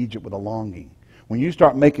back into Egypt with a longing, when you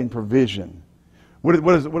start making provision, what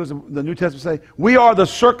does the New Testament say? We are the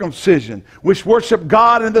circumcision, which worship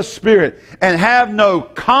God in the Spirit, and have no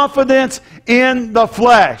confidence in the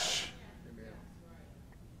flesh.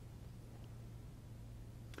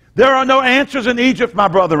 There are no answers in Egypt, my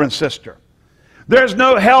brother and sister. There's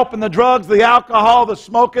no help in the drugs, the alcohol, the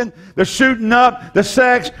smoking, the shooting up, the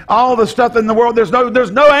sex, all the stuff in the world. There's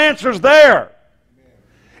no answers there.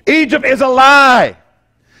 Egypt is a lie.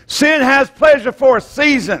 Sin has pleasure for a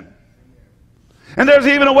season. And there's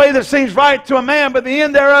even a way that seems right to a man, but the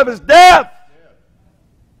end thereof is death.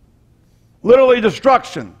 Literally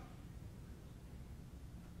destruction.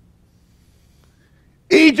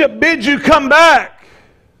 Egypt bids you come back.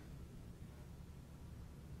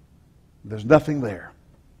 There's nothing there.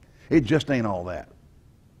 It just ain't all that.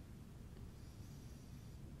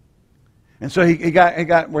 And so he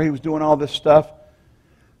got where he was doing all this stuff.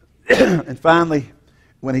 And finally,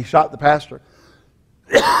 when he shot the pastor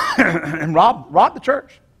and robbed the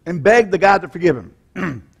church and begged the guy to forgive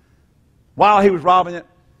him while he was robbing it,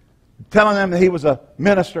 telling them that he was a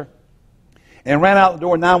minister, and ran out the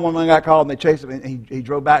door. 911 got called and they chased him, and he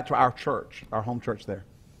drove back to our church, our home church there,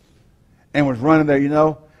 and was running there.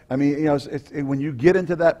 When you get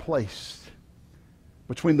into that place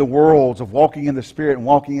between the worlds of walking in the Spirit and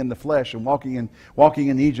walking in the flesh and walking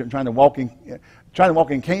in Egypt and trying to walk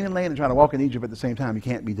in Canaan land and trying to walk in Egypt at the same time, you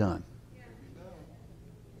can't be done.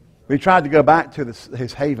 We tried to go back to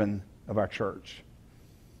his haven of our church.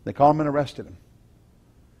 They called him and arrested him.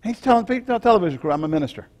 He's telling people, television crew, I'm a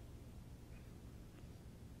minister.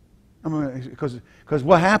 Because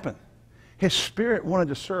what happened? His spirit wanted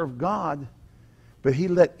to serve God, but he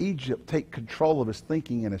let Egypt take control of his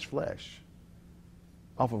thinking and his flesh.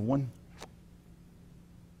 Off of one,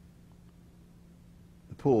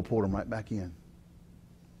 the pool pulled him right back in.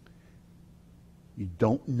 You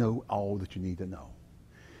don't know all that you need to know.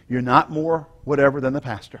 You're not more whatever than the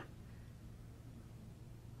pastor.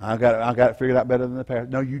 I got it figured out better than the pastor.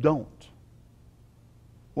 No, you don't.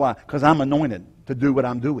 Why? Because I'm anointed to do what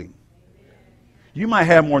I'm doing. You might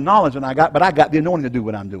have more knowledge than I got, but I got the anointing to do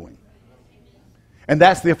what I'm doing. And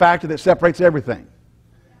that's the factor that separates everything.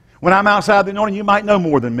 When I'm outside the anointing, you might know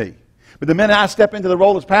more than me. But the minute I step into the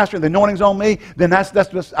role as pastor and the anointing's on me, then that's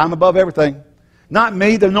just, I'm above everything. Not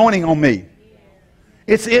me, the anointing on me.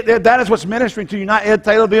 That is what's ministering to you, not Ed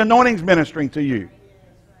Taylor. The anointing's ministering to you.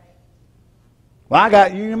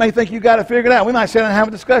 Well, you may think you got it figured out. We might sit down and have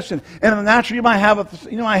a discussion. And in the natural, you might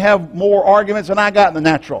have more arguments than I got in the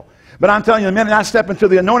natural. But I'm telling you, the minute I step into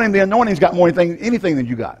the anointing's got more anything than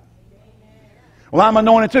you got. Well, I'm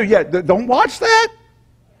anointed too. Yeah, don't watch that,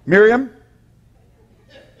 Miriam.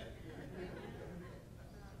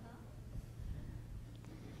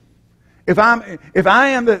 If I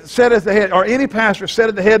am set as the head, or any pastor set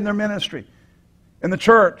at the head in their ministry, in the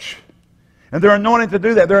church, and they're anointed to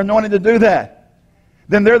do that,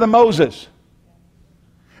 then they're the Moses.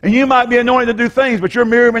 And you might be anointed to do things, but you're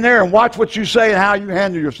Miriam and Aaron. Watch what you say and how you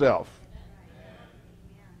handle yourself.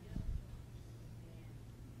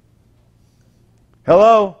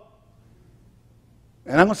 Hello?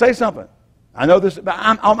 And I'm going to say something. I know this, but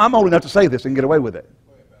I'm old enough to say this and get away with it.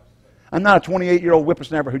 I'm not a 28-year-old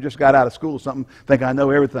whippersnapper who just got out of school or something, think I know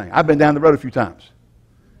everything. I've been down the road a few times.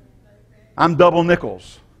 I'm double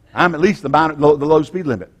nickels. I'm at least the low speed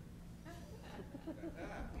limit.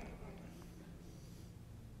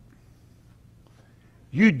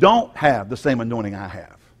 You don't have the same anointing I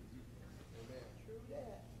have.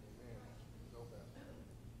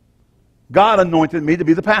 God anointed me to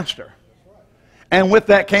be the pastor. And with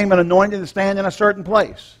that came an anointing to stand in a certain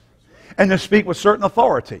place and to speak with certain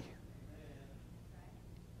authority.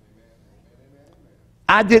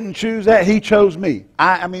 I didn't choose that. He chose me.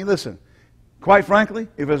 I mean, listen, quite frankly,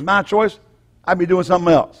 if it was my choice, I'd be doing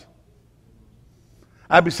something else.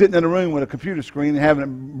 I'd be sitting in a room with a computer screen and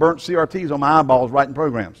having burnt CRTs on my eyeballs writing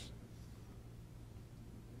programs.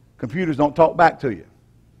 Computers don't talk back to you.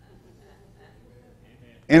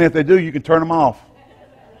 And if they do, you can turn them off.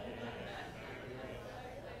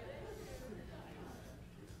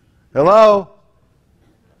 Hello?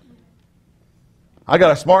 I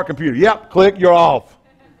got a smart computer. Yep, click, you're off.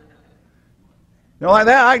 You know, like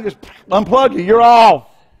that, I can just unplug you. You're off.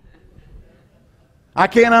 I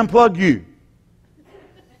can't unplug you.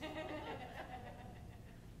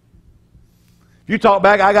 If you talk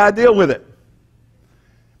back, I got to deal with it.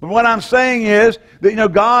 But what I'm saying is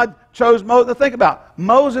that, God chose Moses. Think about it.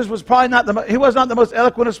 Moses was probably not the most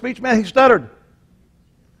eloquent of speech man. He stuttered.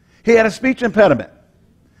 He had a speech impediment.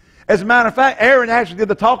 As a matter of fact, Aaron actually did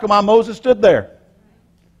the talking while Moses stood there.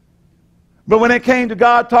 But when it came to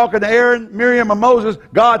God talking to Aaron, Miriam, and Moses,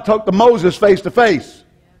 God talked to Moses face to face.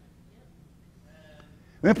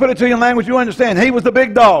 Let me put it to you in language you understand. He was the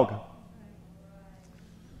big dog.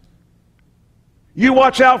 You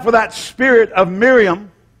watch out for that spirit of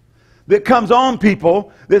Miriam that comes on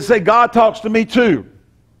people that say, God talks to me too.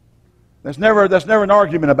 That's never an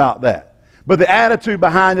argument about that. But the attitude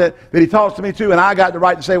behind it, that he talks to me too, and I got the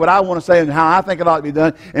right to say what I want to say and how I think it ought to be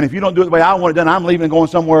done, and if you don't do it the way I want it done, I'm leaving and going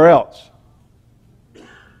somewhere else.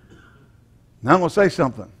 Now I'm going to say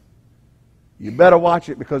something. You better watch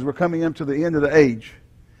it, because we're coming into the end of the age,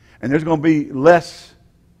 and there's going to be less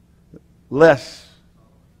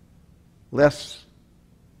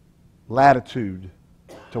latitude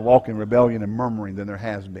to walk in rebellion and murmuring than there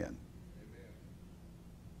has been.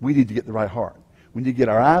 We need to get the right heart. We need to get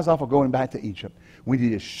our eyes off of going back to Egypt. We need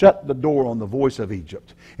to shut the door on the voice of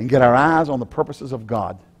Egypt and get our eyes on the purposes of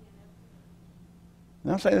God.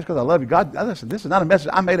 And I'm saying this because I love you. God, listen, this is not a message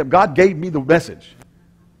I made up. God gave me the message.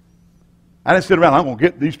 I didn't sit around, I'm going to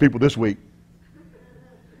get these people this week.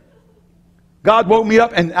 God woke me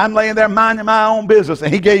up and I'm laying there minding my own business,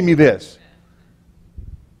 and he gave me this.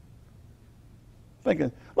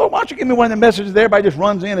 Thinking, Lord, why don't you give me one of the messages that everybody just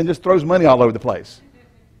runs in and just throws money all over the place?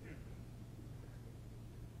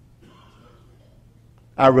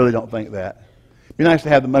 I really don't think that. It'd be nice to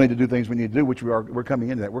have the money to do things we need to do, which we're coming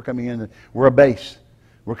into that. We're a base.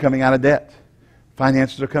 We're coming out of debt.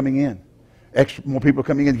 Finances are coming in. More people are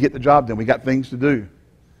coming in to get the job done. We got things to do.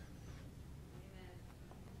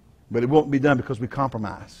 But it won't be done because we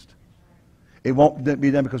compromised. It won't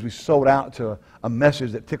be done because we sold out to a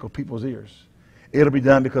message that tickled people's ears. It'll be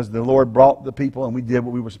done because the Lord brought the people and we did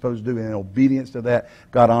what we were supposed to do. And in obedience to that,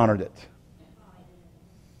 God honored it.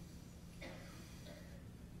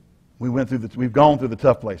 We've gone through the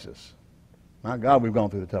tough places. My God, we've gone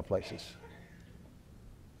through the tough places.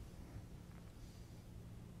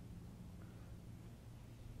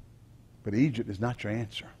 But Egypt is not your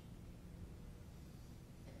answer.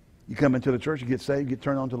 You come into the church, you get saved, you get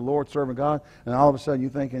turned on to the Lord, serving God, and all of a sudden you're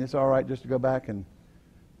thinking it's all right just to go back and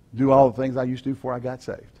do all the things I used to do before I got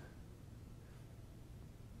saved.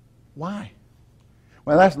 Why?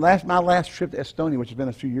 Well, my last trip to Estonia, which has been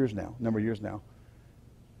a number of years now.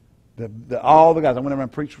 All the guys, I went around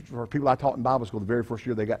and preached for people I taught in Bible school the very first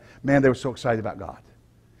year they were so excited about God.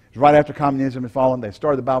 It was right after communism had fallen. They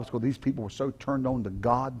started the Bible school. These people were so turned on to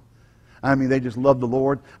God. I mean, they just loved the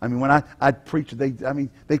Lord. I mean, when I'd preach,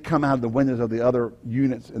 they'd come out of the windows of the other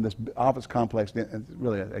units in this office complex.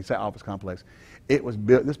 Really, I say office complex. It was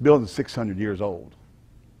built. This building's 600 years old.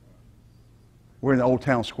 We're in the old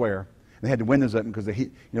town square. They had the windows open because the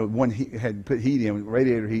heat, one heat had put heat in,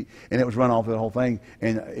 radiator heat, and it was run off the whole thing,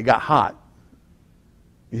 and it got hot.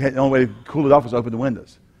 The only way to cool it off was open the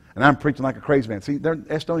windows. And I'm preaching like a crazy man. See,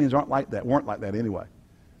 Estonians weren't like that anyway.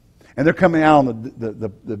 And they're coming out on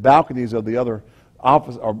the balconies of the other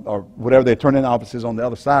office, or whatever they turn in offices on the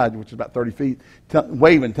other side, which is about 30 feet,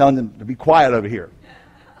 waving, telling them to be quiet over here.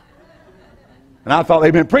 And I thought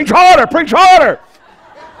they'd been, preach harder, preach harder.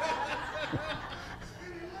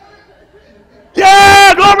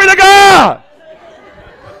 Yeah, glory to God.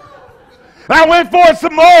 And I went for it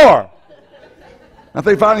some more. I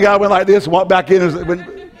think finally I went like this and walked back in and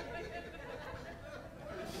went,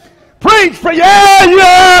 preach for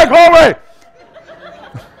yeah, glory.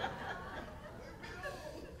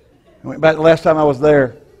 I went back the last time I was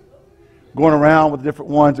there, going around with different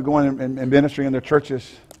ones, going and ministering in their churches.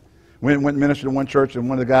 Went and ministered in one church, and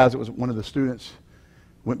one of the guys that was one of the students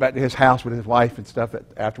went back to his house with his wife and stuff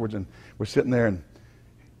afterwards, and we're sitting there, and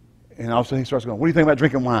all of a sudden he starts going, what do you think about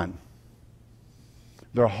drinking wine?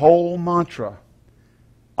 Their whole mantra,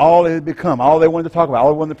 all it had become, all they wanted to talk about,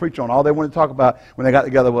 all they wanted to preach on, all they wanted to talk about when they got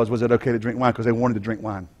together was it okay to drink wine? Because they wanted to drink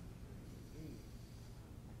wine.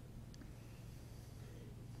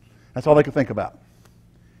 That's all they could think about.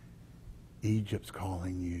 Egypt's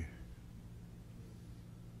calling you.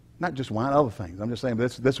 Not just wine, other things. I'm just saying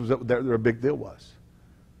this was what their big deal was.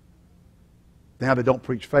 Now they don't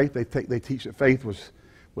preach faith. They teach that faith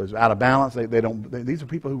was out of balance. These are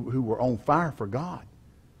people who were on fire for God,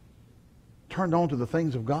 turned on to the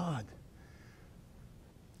things of God.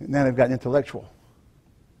 And now they've gotten intellectual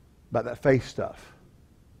about that faith stuff,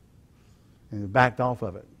 and they've backed off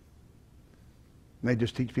of it. And they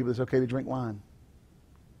just teach people it's okay to drink wine.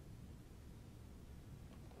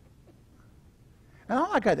 And all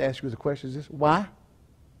I got to ask you as a question is this: why?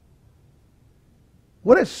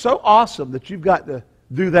 What is so awesome that you've got to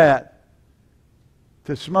do that?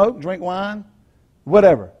 To smoke, drink wine,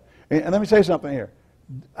 whatever. And let me say something here.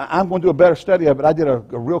 I'm going to do a better study of it. I did a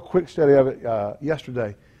real quick study of it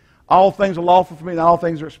yesterday. All things are lawful for me, and all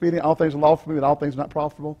things are expedient. All things are lawful for me, and all things are not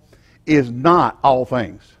profitable. Is not all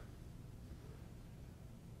things.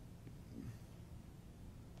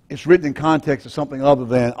 It's written in context of something other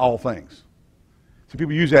than all things. So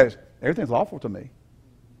people use that as, everything's lawful to me.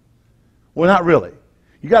 Well, not really.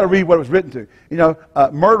 You got to read what it was written to.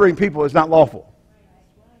 Murdering people is not lawful.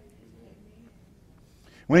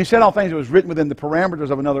 When he said all things, it was written within the parameters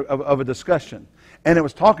of a discussion, and it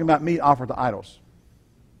was talking about meat offered to idols.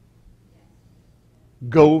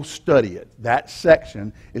 Go study it. That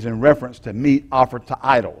section is in reference to meat offered to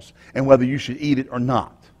idols and whether you should eat it or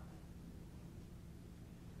not.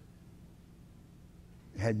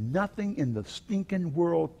 It had nothing in the stinking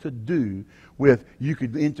world to do with you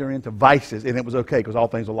could enter into vices and it was okay because all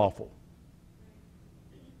things are lawful.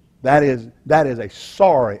 That is a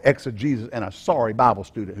sorry exegesis and a sorry Bible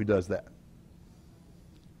student who does that.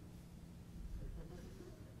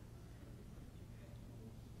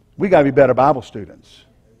 We got to be better Bible students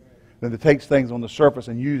than to take things on the surface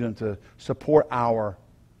and use them to support our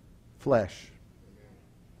flesh.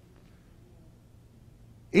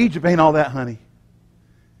 Egypt ain't all that, honey.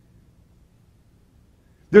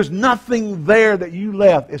 There's nothing there that you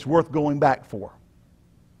left that's worth going back for.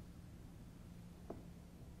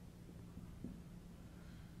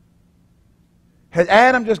 Had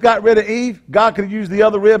Adam just got rid of Eve, God could have used the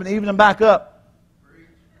other rib and evened them back up.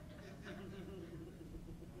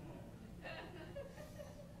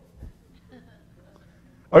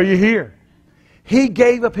 Are you here? He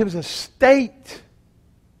gave up his estate.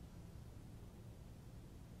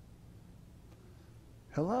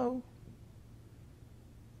 Hello?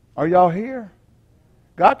 Are y'all here?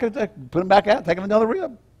 God could have put him back out, taken another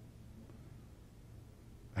rib.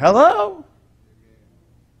 Hello?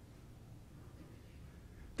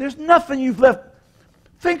 There's nothing you've left.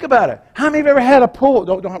 Think about it. How many of you ever had a pull?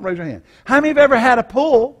 Don't raise your hand. How many of you ever had a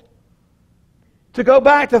pull to go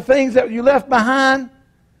back to things that you left behind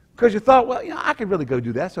because you thought, well, I could really go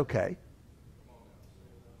do that. That's okay.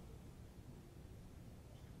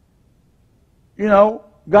 You know,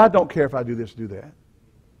 God don't care if I do this, do that.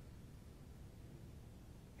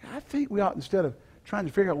 I think we ought, instead of trying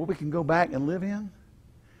to figure out what we can go back and live in,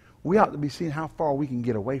 we ought to be seeing how far we can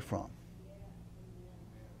get away from.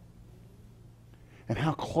 And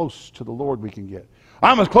how close to the Lord we can get.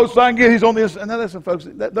 I'm as close as I can get. He's on this. And now listen, folks,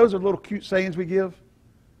 those are little cute sayings we give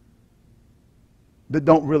that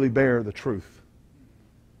don't really bear the truth.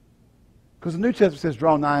 Because the New Testament says,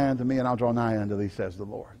 draw nigh unto me and I'll draw nigh unto thee, says the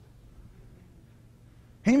Lord.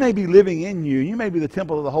 He may be living in you. You may be the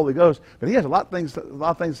temple of the Holy Ghost, but he has a lot of things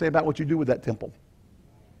to say about what you do with that temple.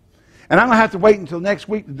 And I'm going to have to wait until next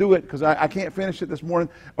week to do it because I can't finish it this morning,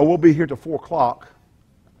 or we'll be here till 4 o'clock.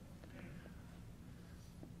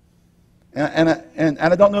 And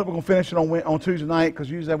I don't know if we're going to finish it on Tuesday night because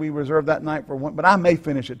usually we reserve that night for one. But I may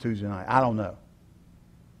finish it Tuesday night. I don't know.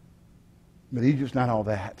 But he's just not all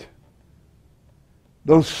that.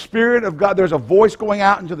 The Spirit of God, there's a voice going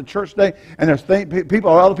out into the church today, and there's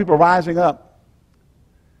other people rising up.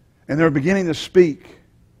 And they're beginning to speak.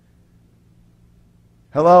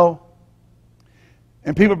 Hello?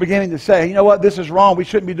 And people are beginning to say, you know what, this is wrong. We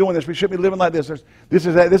shouldn't be doing this. We shouldn't be living like this. This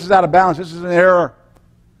is out of balance. This is an error.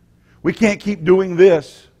 We can't keep doing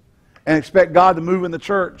this and expect God to move in the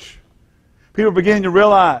church. People are beginning to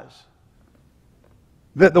realize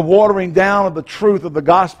that the watering down of the truth of the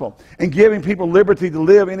gospel and giving people liberty to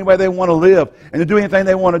live any way they want to live and to do anything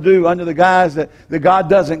they want to do under the guise that God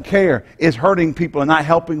doesn't care is hurting people and not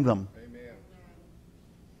helping them. Amen.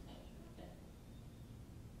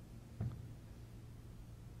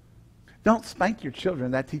 Don't spank your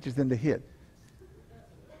children. That teaches them to hit.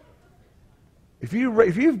 If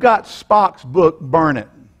you've got Spock's book, burn it.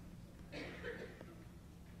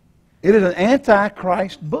 It is an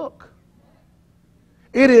antichrist book.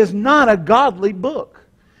 It is not a godly book.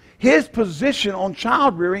 His position on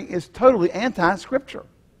child rearing is totally anti-scripture.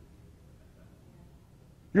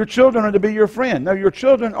 Your children are to be your friend. No, your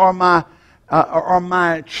children are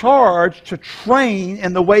my charge to train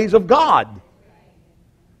in the ways of God.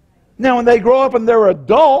 Now, when they grow up and they're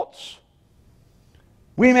adults,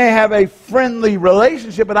 we may have a friendly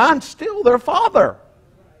relationship, but I'm still their father.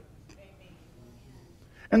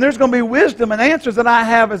 And there's going to be wisdom and answers that I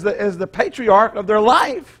have as the patriarch of their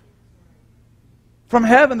life from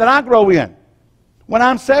heaven that I grow in. When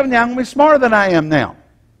I'm 70, I'm going to be smarter than I am now.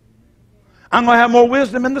 I'm going to have more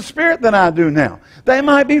wisdom in the Spirit than I do now. They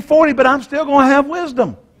might be 40, but I'm still going to have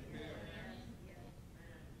wisdom.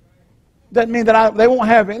 Doesn't mean that they won't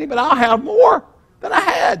have any, but I'll have more than I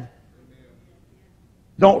had.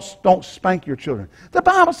 Don't spank your children. The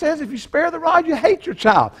Bible says if you spare the rod, you hate your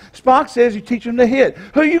child. Spock says you teach them to hit.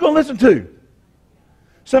 Who are you going to listen to?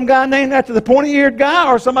 Some guy named after the pointy-eared guy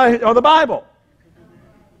or somebody or the Bible?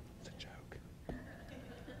 It's a joke.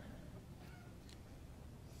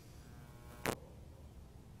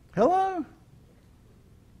 Hello?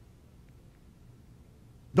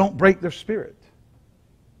 Don't break their spirit.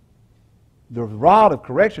 The rod of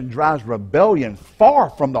correction drives rebellion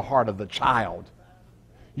far from the heart of the child.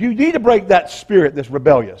 You need to break that spirit that's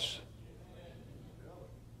rebellious.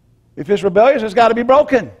 If it's rebellious, it's got to be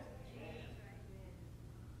broken.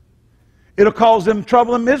 It'll cause them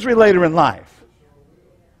trouble and misery later in life.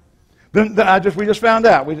 We just found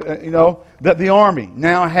out, that the Army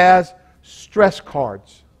now has stress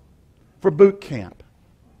cards for boot camp.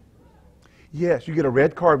 Yes, you get a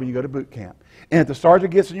red card when you go to boot camp. And if the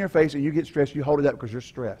sergeant gets in your face and you get stressed, you hold it up because you're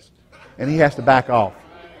stressed. And he has to back off.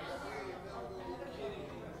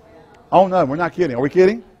 Oh, no, we're not kidding. Are we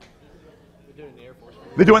kidding?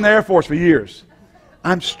 They're doing the Air Force for years.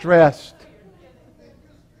 I'm stressed.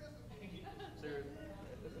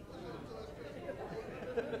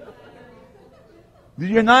 The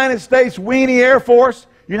United States Weenie Air Force,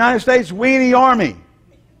 United States Weenie Army.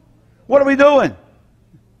 What are we doing?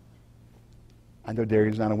 I know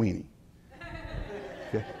Darian's not a weenie.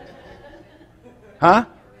 Okay. Huh?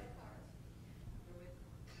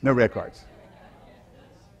 No red cards.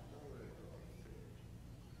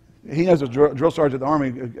 He knows a drill sergeant at the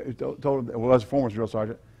Army told him, well, as a former drill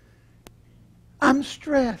sergeant, I'm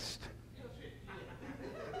stressed.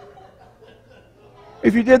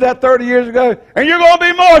 If you did that 30 years ago, and you're going to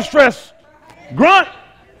be more stressed, grunt.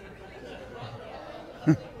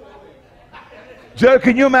 Joe,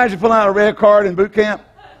 can you imagine pulling out a red card in boot camp?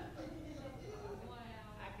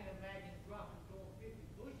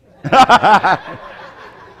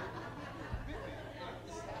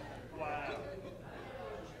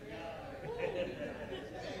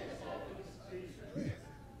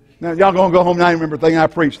 Now, y'all going to go home now and remember the thing I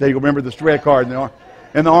preached. There you go, remember the red card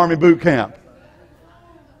in the Army boot camp.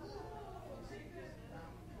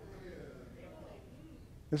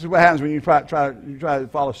 This is what happens when you try to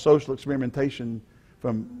follow social experimentation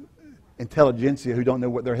from intelligentsia who don't know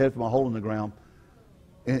what their head from a hole in the ground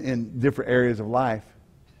in different areas of life.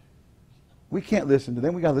 We can't listen to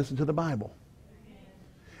them. We got to listen to the Bible.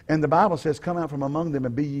 And the Bible says, come out from among them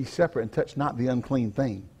and be ye separate and touch not the unclean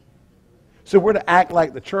thing. So we're to act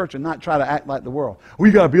like the church and not try to act like the world.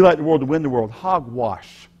 We got to be like the world to win the world.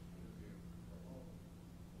 Hogwash.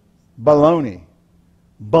 Baloney.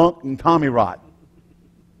 Bunk and Tommy rot.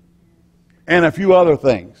 And a few other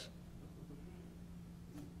things.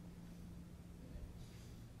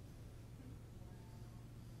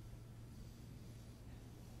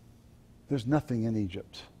 There's nothing in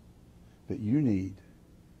Egypt that you need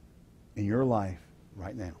in your life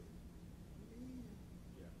right now.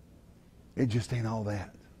 It just ain't all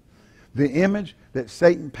that. The image that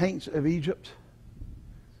Satan paints of Egypt,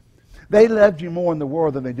 they loved you more in the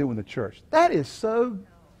world than they do in the church. That is so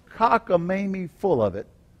cockamamie full of it.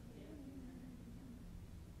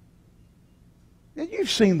 And you've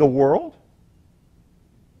seen the world.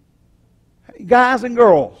 Guys and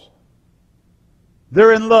girls,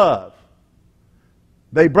 they're in love.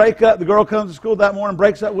 They break up. The girl comes to school that morning,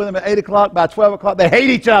 breaks up with him at 8 o'clock. By 12 o'clock, they hate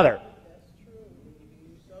each other.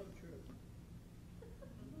 So true.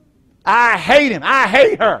 I hate him. I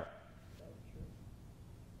hate her.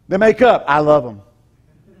 They make up. I love him.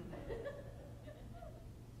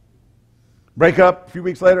 Break up a few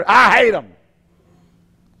weeks later. I hate him.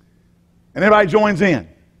 And everybody joins in.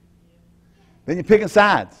 Then you're picking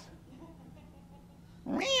sides.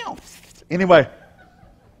 Anyway.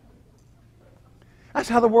 That's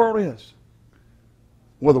how the world is.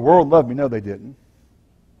 Well, the world loved me. No, they didn't.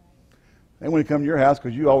 They want to come to your house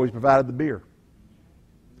because you always provided the beer.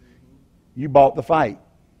 You bought the fight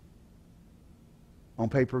on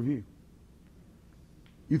pay-per-view.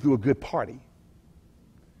 You threw a good party.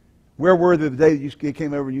 Where were they the day that you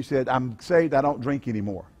came over and you said, I'm saved, I don't drink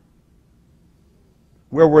anymore?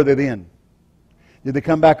 Where were they then? Did they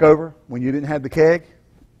come back over when you didn't have the keg?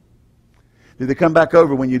 Did they come back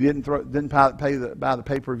over when you didn't buy the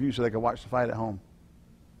pay-per-view so they could watch the fight at home?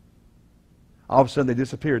 All of a sudden they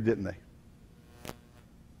disappeared, didn't they?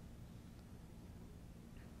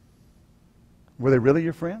 Were they really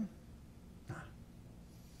your friend? No.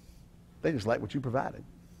 They just liked what you provided.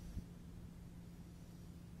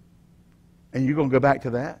 And you're going to go back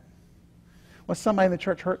to that? Well, somebody in the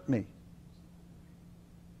church hurt me.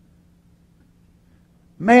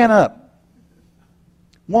 Man up.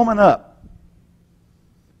 Woman up.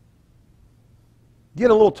 Get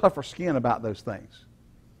a little tougher skin about those things.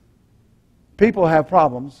 People have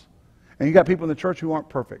problems, and you got people in the church who aren't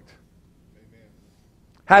perfect. Amen.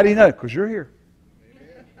 How do you know? Because you're here.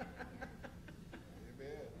 Amen.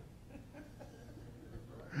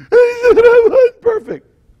 Amen. He said I wasn't perfect.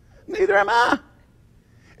 Neither am I.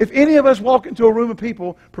 If any of us walk into a room of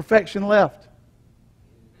people, perfection left.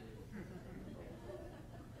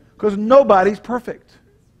 Because nobody's perfect.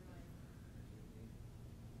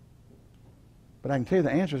 But I can tell you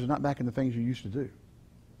the answer is not back in the things you used to do.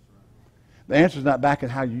 The answer is not back in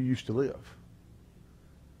how you used to live.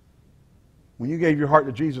 When you gave your heart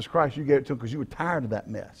to Jesus Christ, you gave it to Him because you were tired of that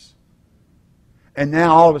mess. And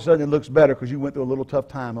now all of a sudden it looks better because you went through a little tough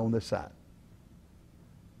time on this side.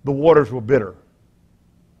 The waters were bitter.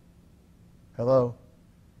 Hello?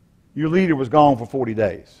 Your leader was gone for 40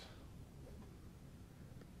 days.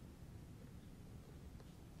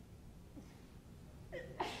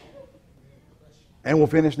 And we'll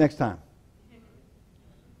finish next time.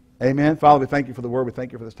 Amen. Father, we thank you for the word. We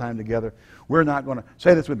thank you for this time together. We're not going to,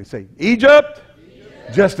 say this with me. Say, Egypt,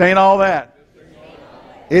 just ain't all that.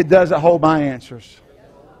 It doesn't hold my answers.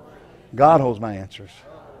 God holds my answers.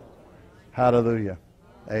 Hallelujah.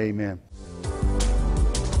 Amen.